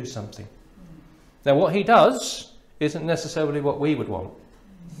you do something? Now what he does isn't necessarily what we would want.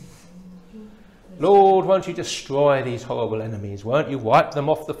 Lord, won't you destroy these horrible enemies? Won't you wipe them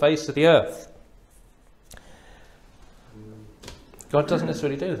off the face of the earth? God doesn't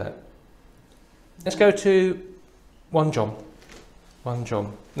necessarily do that. Let's go to 1 John. 1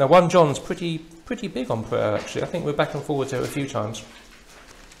 John. Now 1 John's pretty big on prayer actually. I think we're back and forwards there a few times.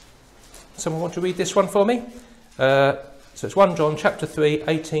 Someone want to read this one for me? So it's 1 John chapter 3,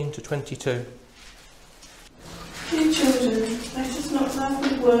 18 to 22. Dear children, let us not love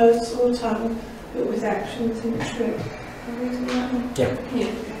with words or tongue, but with actions and truth. Are we reading that one? Yeah.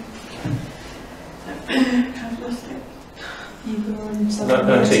 Here we go. I've lost it. You go on to No,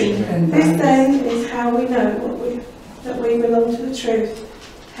 19. This then is how we know that we belong to the truth,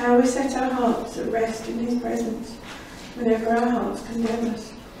 how we set our hearts at rest in his presence, whenever our hearts condemn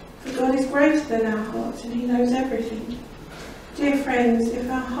us. For God is greater than our hearts, and he knows everything. Dear friends, if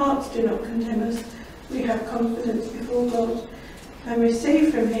our hearts do not condemn us, we have confidence before God, and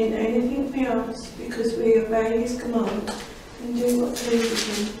receive from him anything we ask, because we obey his command and do what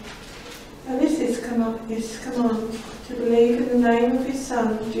pleases him. And this is his command, to believe in the name of his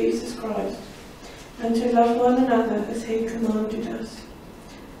Son, Jesus Christ, and to love one another as he commanded us.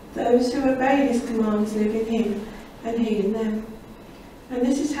 Those who obey his commands live in him, and he in them. And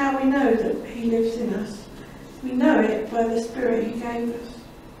this is how we know that he lives in us. We know it by the Spirit he gave us.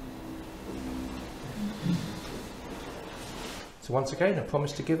 So once again, a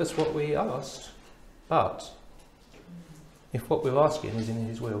promise to give us what we asked. But if what we're asking is in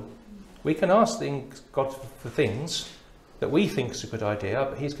his will, we can ask God for things that we think is a good idea,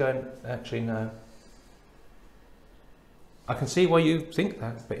 but he's going, actually no. I can see why you think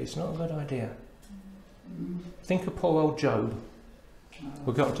that, but it's not a good idea. Think of poor old Job.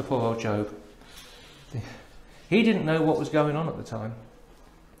 We'll get on to poor old Job. He didn't know what was going on at the time.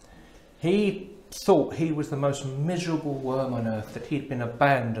 He thought he was the most miserable worm on earth, that he'd been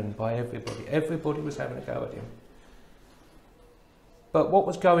abandoned by everybody. Everybody was having a go at him. But what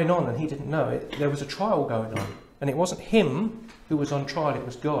was going on, and he didn't know it, there was a trial going on. And it wasn't him who was on trial, it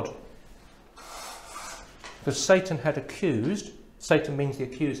was God. Because Satan had accused, Satan means the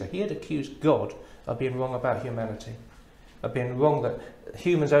accuser, he had accused God of being wrong about humanity. Of being wrong that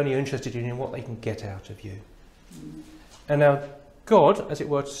humans only are interested in what they can get out of you. And now God, as it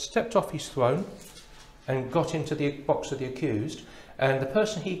were, stepped off his throne and got into the box of the accused, and the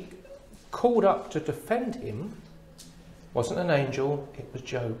person he called up to defend him wasn't an angel, it was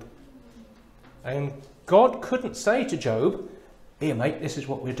Job. And God couldn't say to Job, here mate, this is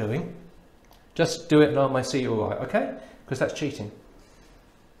what we're doing. Just do it and I may see you all right, okay? Because that's cheating.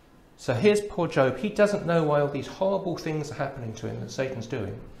 So here's poor Job. He doesn't know why all these horrible things are happening to him that Satan's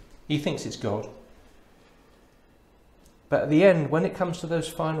doing. He thinks it's God. But at the end, when it comes to those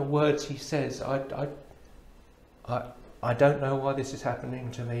final words, he says, I don't know why this is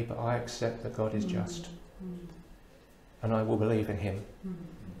happening to me, but I accept that God is just. And I will believe in him.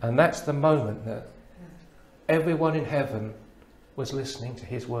 And that's the moment that everyone in heaven was listening to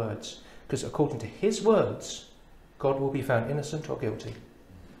his words. Because according to his words, God will be found innocent or guilty.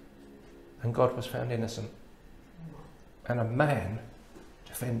 And God was found innocent. And a man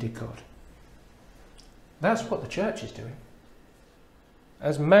defended God. That's what the church is doing.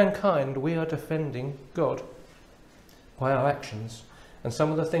 As mankind, we are defending God by our actions. And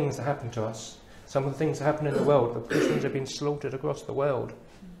some of the things that happen to us, some of the things that happen in the world, the Christians have been slaughtered across the world.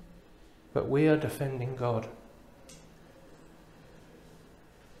 But we are defending God.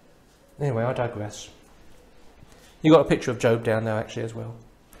 Anyway, I digress. You've got a picture of Job down there actually as well.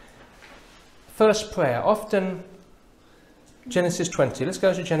 First prayer, often Genesis 20. Let's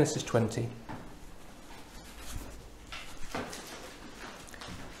go to Genesis 20.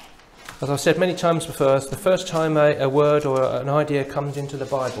 As I've said many times before, the first time a word or an idea comes into the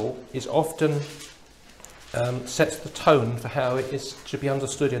Bible is often sets the tone for how it is to be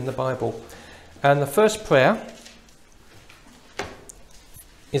understood in the Bible. And the first prayer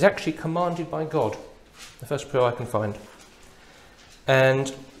is actually commanded by God. The first prayer I can find.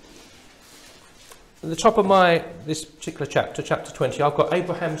 And at the top of this particular chapter, chapter 20, I've got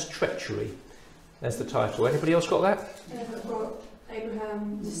Abraham's treachery. There's the title. Anybody else got that? Yeah, I've got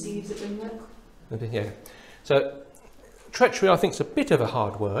Abraham deceives Abimelech. Yeah. So treachery, I think, is a bit of a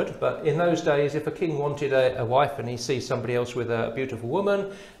hard word, but in those days, if a king wanted a wife and he sees somebody else with a beautiful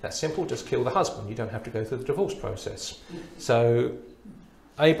woman, that's simple, just kill the husband. You don't have to go through the divorce process. So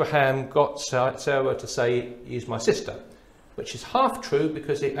Abraham got Sarah to say, "He's my sister," which is half true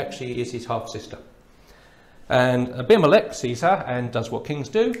because it actually is his half sister. And Abimelech sees her and does what kings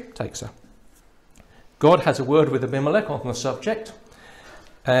do, takes her. God has a word with Abimelech on the subject.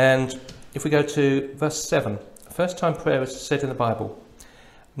 And if we go to verse 7, first time prayer is said in the Bible.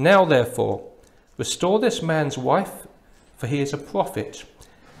 Now therefore, restore this man's wife, for he is a prophet,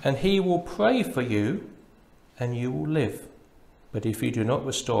 and he will pray for you, and you will live. But if you do not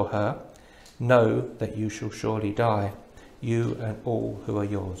restore her, know that you shall surely die, you and all who are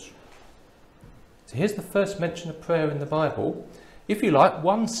yours. So here's the first mention of prayer in the Bible. If you like,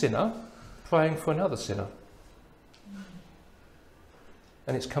 one sinner praying for another sinner.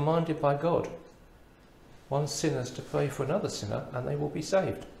 And it's commanded by God. One sinner is to pray for another sinner and they will be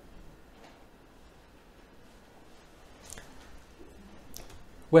saved.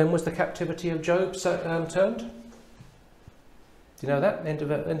 When was the captivity of Job turned? Do you know that? End of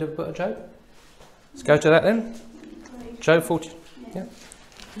the book of Job? Let's go to that then. Job 40. Yeah.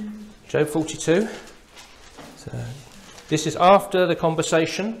 Job 42. So, this is after the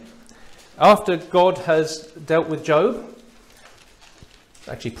conversation. After God has dealt with Job,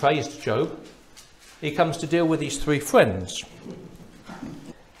 actually praised Job, he comes to deal with these three friends.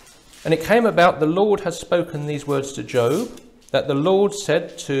 And it came about, the Lord has spoken these words to Job, that the Lord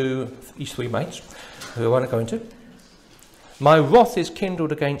said to these three mates, who I won't go into, my wrath is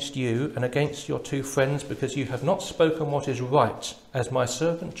kindled against you and against your two friends, because you have not spoken what is right, as my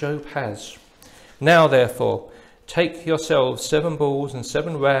servant Job has. Now therefore, take yourselves 7 bulls and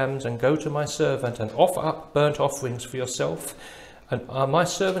 7 rams, and go to my servant, and offer up burnt offerings for yourself. And my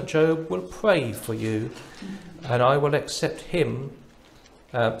servant Job will pray for you, and I will accept him,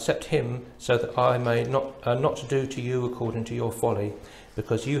 so that I may not do to you according to your folly,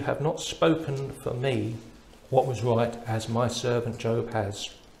 because you have not spoken for me what was right, as my servant Job has.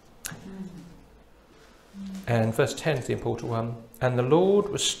 And verse 10 is the important one. And the Lord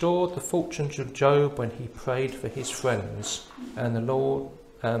restored the fortunes of Job when he prayed for his friends, and the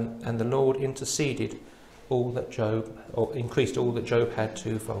Lord interceded all that Job, or increased all that Job had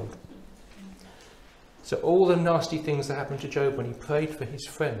twofold. So all the nasty things that happened to Job when he prayed for his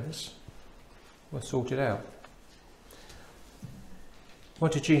friends were sorted out.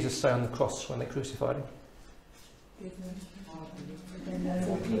 What did Jesus say on the cross when they crucified him?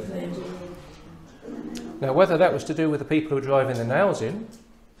 Now, whether that was to do with the people who were driving the nails in,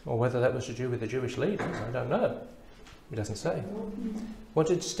 or whether that was to do with the Jewish leaders, I don't know. It doesn't say. What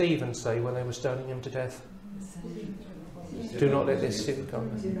did Stephen say when they were stoning him to death? Do not let this sin come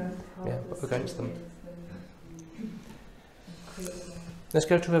up against them. Let's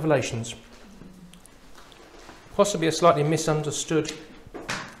go to Revelations. Possibly a slightly misunderstood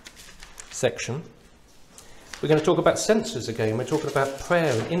section. We're going to talk about censers again. We're talking about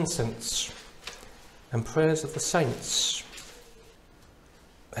prayer and incense and prayers of the saints.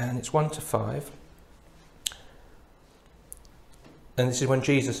 And it's 1 to 5. And this is when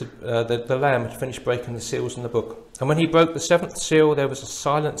Jesus, the Lamb, had finished breaking the seals in the book. And when he broke the 7th seal, there was a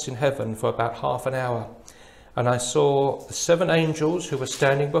silence in heaven for about half an hour. And I saw the 7 angels who were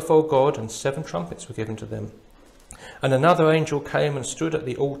standing before God, and 7 trumpets were given to them. And another angel came and stood at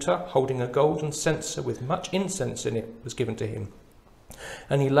the altar, holding a golden censer with much incense in it was given to him.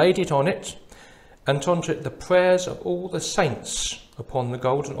 And he laid it on it, and onto it the prayers of all the saints upon the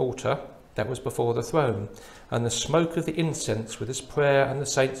golden altar that was before the throne. And the smoke of the incense with this prayer and the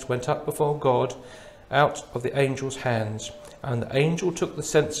saints went up before God out of the angel's hands. And the angel took the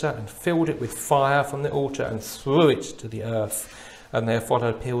censer and filled it with fire from the altar and threw it to the earth. And there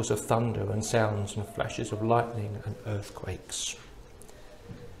followed peals of thunder and sounds and flashes of lightning and earthquakes.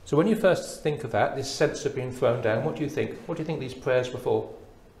 So when you first think of that, this censer being thrown down, what do you think? What do you think these prayers were for?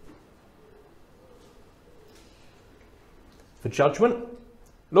 For judgment?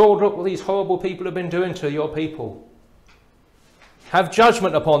 Lord, look what these horrible people have been doing to your people. Have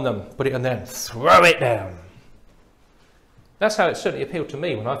judgment upon them. Put it and then throw it down. That's how it certainly appealed to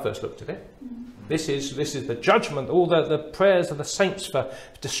me when I first looked at it. This is the judgment, all the prayers of the saints for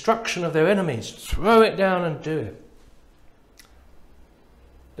destruction of their enemies. Throw it down and do it.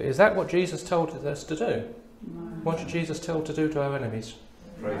 But is that what Jesus told us to do? No. What did Jesus tell to do to our enemies?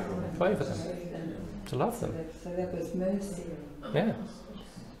 Pray for them. Pray for them. To love them. So that was mercy. Yeah.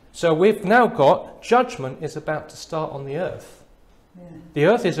 So we've now got judgment is about to start on the earth. Yeah. The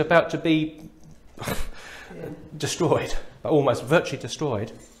earth is about to be destroyed, almost virtually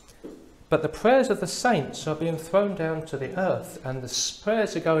destroyed. But the prayers of the saints are being thrown down to the earth, and the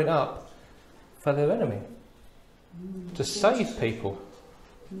prayers are going up for their enemy, to save people.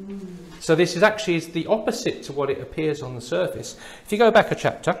 So this is actually the opposite to what it appears on the surface. If you go back a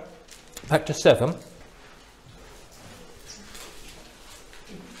chapter, back to 7,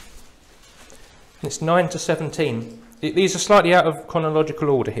 it's 9 to 17. These are slightly out of chronological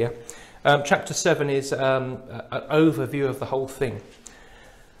order here. Chapter 7 is an overview of the whole thing.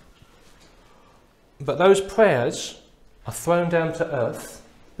 But those prayers are thrown down to earth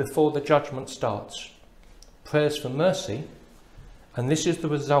before the judgment starts. Prayers for mercy, and this is the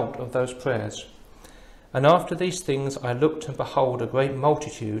result of those prayers. And after these things I looked, and behold, a great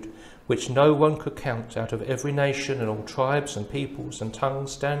multitude, which no one could count, out of every nation and all tribes and peoples and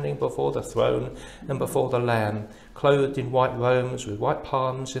tongues, standing before the throne and before the Lamb, clothed in white robes, with white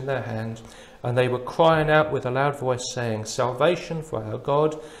palms in their hands. And they were crying out with a loud voice, saying, Salvation for our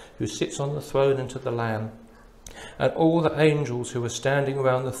God, who sits on the throne, and to the Lamb. And all the angels who were standing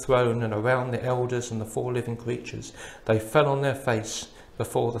around the throne and around the elders and the 4 living creatures, they fell on their face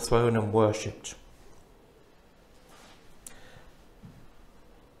before the throne and worshipped.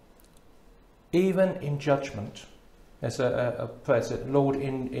 Even in judgment, there's a prayer that, Lord,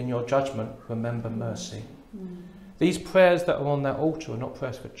 in your judgment, remember mercy. These prayers that are on that altar are not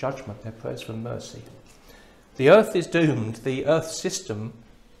prayers for judgment, they're prayers for mercy. The earth is doomed, the earth system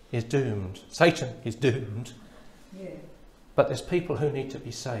is doomed, Satan is doomed, but there's people who need to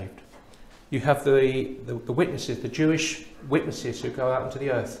be saved. You have the witnesses, the Jewish witnesses who go out into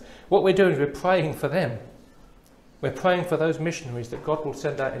the earth. What we're doing is we're praying for them. We're praying for those missionaries that God will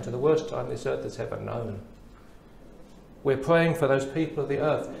send out into the worst time this earth has ever known. We're praying for those people of the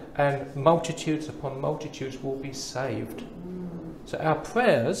earth, and multitudes upon multitudes will be saved. So our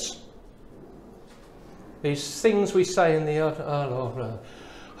prayers, these things we say in the earth, oh Lord,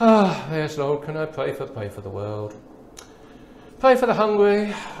 yes Lord, can I pray for the world? Pray for the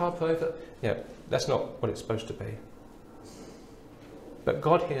hungry, I'll pray for... Yeah, that's not what it's supposed to be. But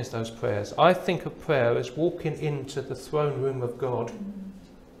God hears those prayers. I think of prayer as walking into the throne room of God.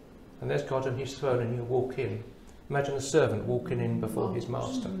 And there's God on his throne, and you walk in. Imagine a servant walking in before his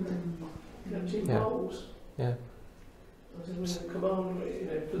master. Yeah. Yeah. When the command,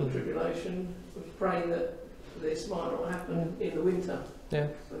 for the tribulation, was praying that this might not happen in the winter. Yeah.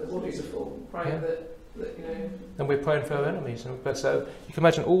 When the bodies are full, praying that And we're praying for our enemies. But so you can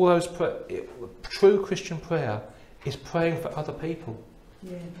imagine all those true Christian prayer is praying for other people.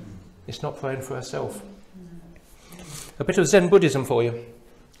 Yeah. It's not praying for ourselves. A bit of Zen Buddhism for you.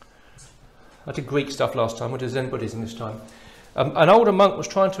 I did Greek stuff last time, we'll do Zen Buddhism this time. An older monk was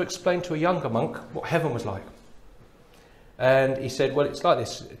trying to explain to a younger monk what heaven was like. And he said, well, it's like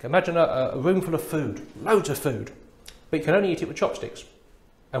this. Imagine a room full of food, loads of food, but you can only eat it with chopsticks.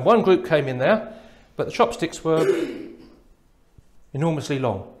 And one group came in there, but the chopsticks were enormously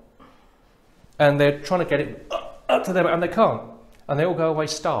long. And they're trying to get it up to them, and they can't. And they all go away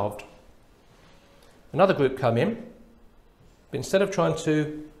starved. Another group come in, but instead of trying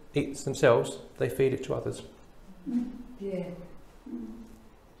to eat themselves, they feed it to others. Yeah.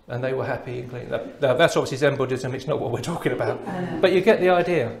 And they were happy and clean. Now, that's obviously Zen Buddhism, it's not what we're talking about. But you get the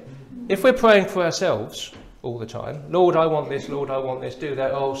idea. If we're praying for ourselves all the time, Lord, I want this, Lord, I want this, do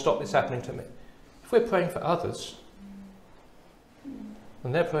that, oh, stop this happening to me. If we're praying for others,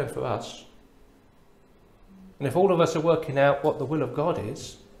 and they're praying for us, and if all of us are working out what the will of God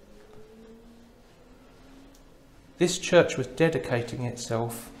is, this church was dedicating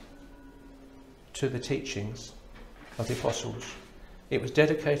itself to the teachings of the apostles. It was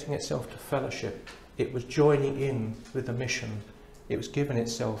dedicating itself to fellowship. It was joining in with the mission. It was giving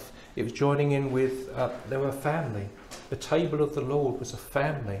itself. It was joining in with, they were a family. The table of the Lord was a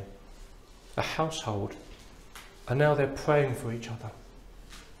family, a household. And now they're praying for each other.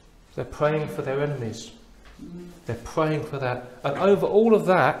 They're praying for their enemies. They're praying for that. And over all of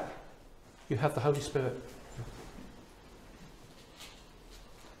that, you have the Holy Spirit.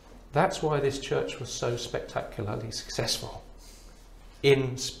 That's why this church was so spectacularly successful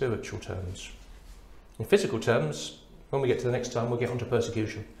in spiritual terms. In physical terms, when we get to the next time, we'll get onto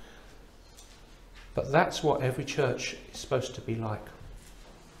persecution. But that's what every church is supposed to be like.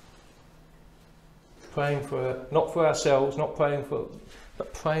 Praying for, not for ourselves, not praying for,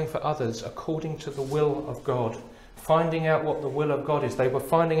 but praying for others according to the will of God. Finding out what the will of God is. They were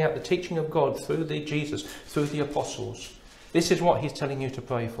finding out the teaching of God through Jesus, through the apostles. This is what he's telling you to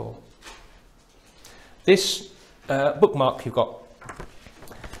pray for. This bookmark you've got,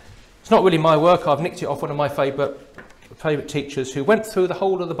 it's not really my work. I've nicked it off one of my favourite teachers who went through the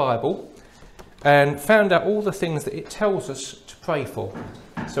whole of the Bible and found out all the things that it tells us to pray for.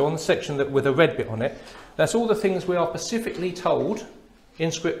 So on the section that with a red bit on it, that's all the things we are specifically told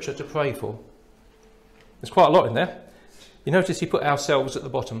in Scripture to pray for. There's quite a lot in there. You notice he put ourselves at the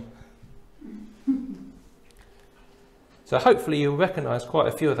bottom. So hopefully you'll recognise quite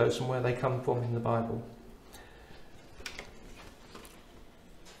a few of those from where they come from in the Bible.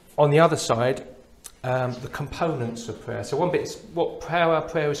 On the other side, the components of prayer. So one bit is how our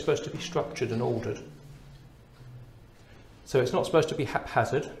prayer is supposed to be structured and ordered. So it's not supposed to be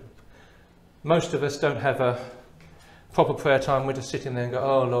haphazard. Most of us don't have a proper prayer time. We're just sitting there and go,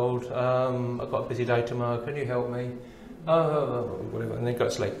 oh Lord, I've got a busy day tomorrow, can you help me? Whatever, and then go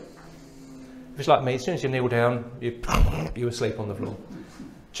to sleep. If it's like me, as soon as you kneel down, you're asleep on the floor.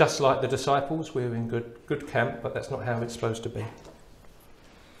 Just like the disciples, we're in good camp, but that's not how it's supposed to be.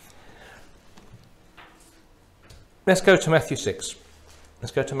 Let's go to Matthew 6.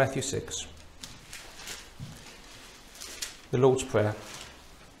 Let's go to Matthew 6. The Lord's Prayer,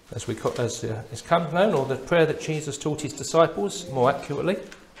 as is known, or the prayer that Jesus taught his disciples more accurately.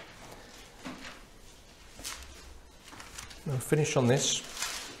 We'll finish on this.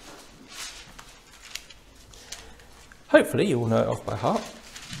 Hopefully you will know it off by heart.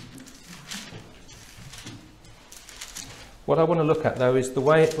 What I want to look at though is the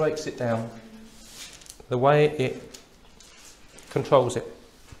way it breaks it down, the way it controls it.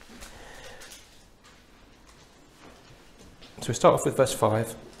 So we start off with verse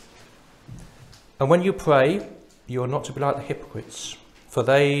 5. And when you pray, you are not to be like the hypocrites, for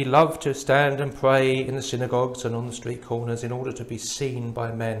they love to stand and pray in the synagogues and on the street corners in order to be seen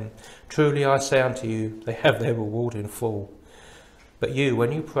by men. Truly I say unto you, they have their reward in full. But you,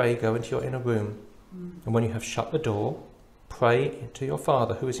 when you pray, go into your inner room, and when you have shut the door, pray to your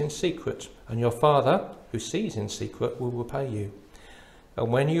Father who is in secret, and your Father who sees in secret will repay you. And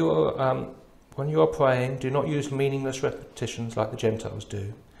when you are praying, do not use meaningless repetitions like the Gentiles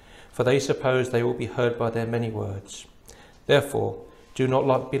do, for they suppose they will be heard by their many words. Therefore, do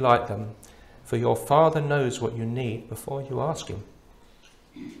not be like them, for your Father knows what you need before you ask him.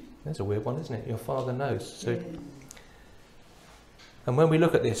 There's a weird one, isn't it? Your Father knows. So, and when we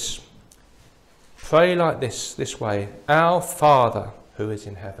look at this, pray like this way. Our Father who is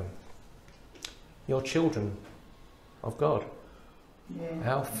in heaven. You're children of God.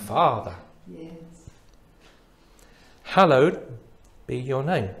 Yeah. Our Father. Yes. Hallowed be your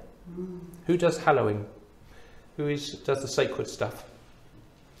name. Who does hallowing? Who does the sacred stuff?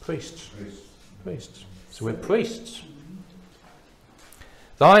 Priests. Priests. So we're priests.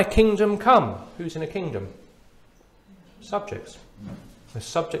 Thy kingdom come. Who's in a kingdom? Subjects. The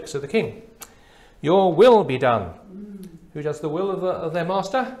subjects of the king. Your will be done. Who does the will of their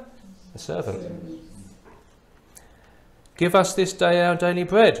master? The servant. Give us this day our daily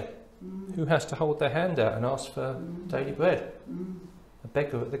bread. Who has to hold their hand out and ask for daily bread? A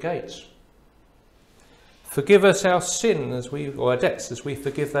beggar at the gates. Forgive us our sin or our debts as we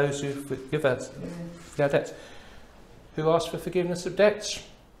forgive those who forgive us our debts. Who asks for forgiveness of debts?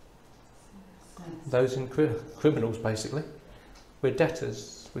 Those in criminals, basically. We're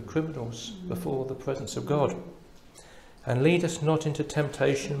debtors, we're criminals before the presence of God. And lead us not into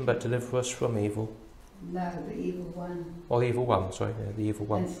temptation, but deliver us from evil. No, the evil one. Or the evil one, sorry, the evil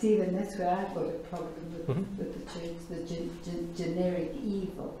one. And Stephen, that's where I've got a problem with the church, the generic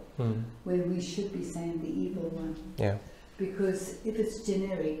evil, when we should be saying the evil one. Yeah. Because if it's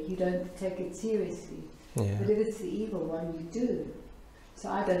generic, you don't take it seriously. Yeah. But if it's the evil one, you do. So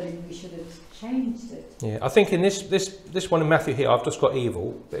I don't think we should have changed it. Yeah, I think in this one in Matthew here, I've just got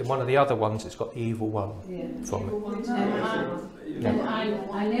evil, but in one of the other ones, it's got the evil one from it. And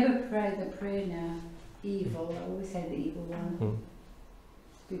I never pray the prayer now, evil. I always say the evil one.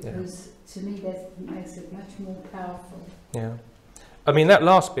 Because to me that makes it much more powerful. Yeah. I mean, that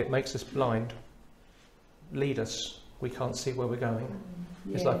last bit makes us blind. Lead us. We can't see where we're going.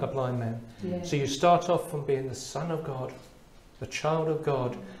 It's like a blind man. Yeah. So you start off from being the Son of God, the child of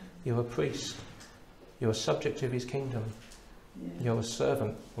God. You're a priest. You're a subject of his kingdom. You're a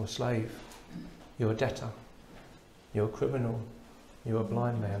servant or slave. You're a debtor. You're a criminal. You're a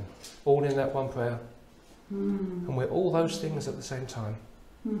blind man. All in that one prayer. And we're all those things at the same time.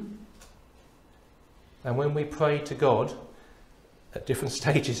 And when we pray to God at different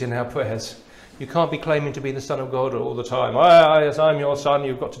stages in our prayers, you can't be claiming to be the Son of God all the time. Yes, I'm your son,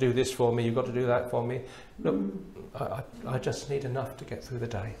 you've got to do this for me, you've got to do that for me. Look, I just need enough to get through the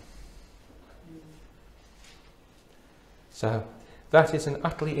day. So that is an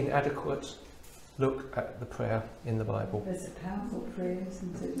utterly inadequate look at the prayer in the Bible. It's a powerful prayer,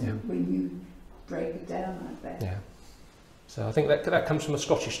 isn't it? Yeah. When you break it down like that. Yeah. So I think that comes from a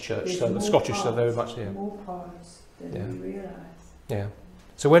Scottish church. There's So the Scottish are very much there. More parts than we realise. Yeah.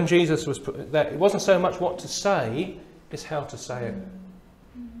 So when Jesus was that, it wasn't so much what to say, it's how to say it.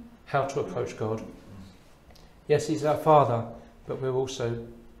 How to approach God. Yes, he's our Father, but we're also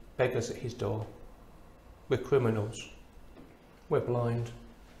beggars at his door. We're criminals. We're blind.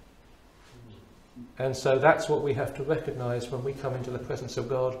 And so that's what we have to recognise when we come into the presence of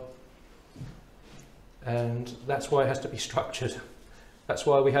God. And that's why it has to be structured. That's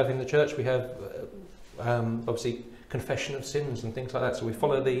why we have in the church, we have obviously confession of sins and things like that. So we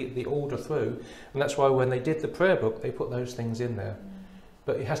follow the order through. And that's why when they did the prayer book, they put those things in there.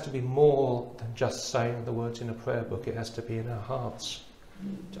 But it has to be more than just saying the words in a prayer book. It has to be in our hearts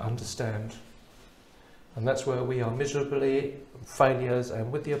to understand. And that's where we are miserably failures.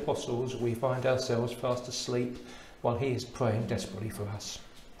 And with the apostles, we find ourselves fast asleep while he is praying desperately for us.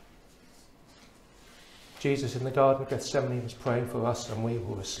 Jesus in the Garden of Gethsemane was praying for us and we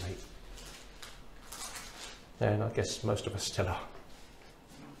were asleep. And I guess most of us still are.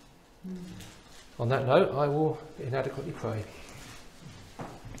 On that note, I will inadequately pray.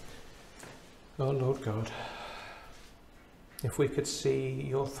 Oh Lord God, if we could see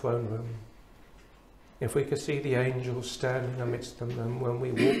your throne room, if we could see the angels standing amidst them, and when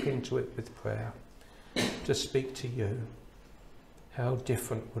we walk into it with prayer to speak to you, how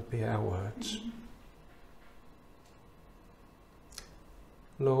different would be our words.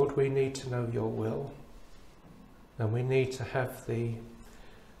 Lord, we need to know your will, and we need to have the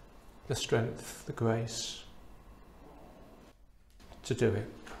strength, the grace to do it,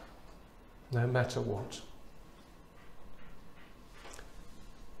 no matter what.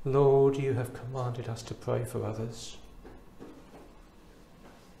 Lord, you have commanded us to pray for others.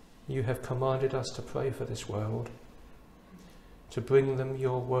 You have commanded us to pray for this world, to bring them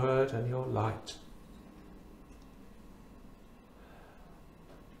your word and your light.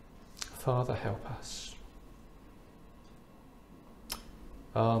 Father, help us.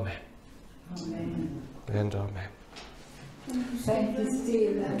 Amen. Amen. And amen. Thank you,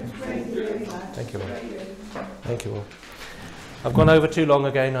 Stephen. Thank you all. Thank you all. I've gone over too long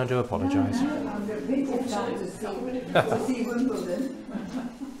again, I do apologise. No, I'm a bit excited to see Wimbledon.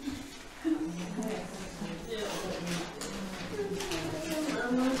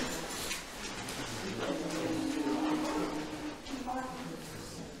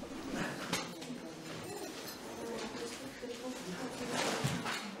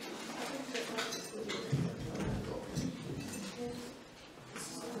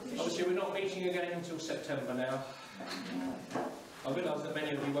 Obviously we're not meeting again until September now. I realise that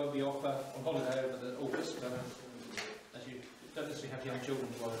many of you won't be off on holiday over the August, as you don't necessarily have young children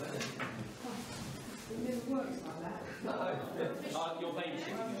to worry about. It never works like that. No. You're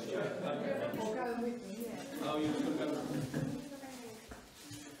babysitting, is it? Or go with me, yeah. Oh, you'll go.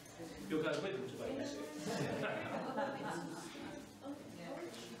 You'll go with them to babysit.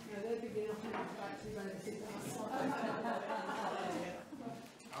 Yeah, they'll be the opposite back to babysit.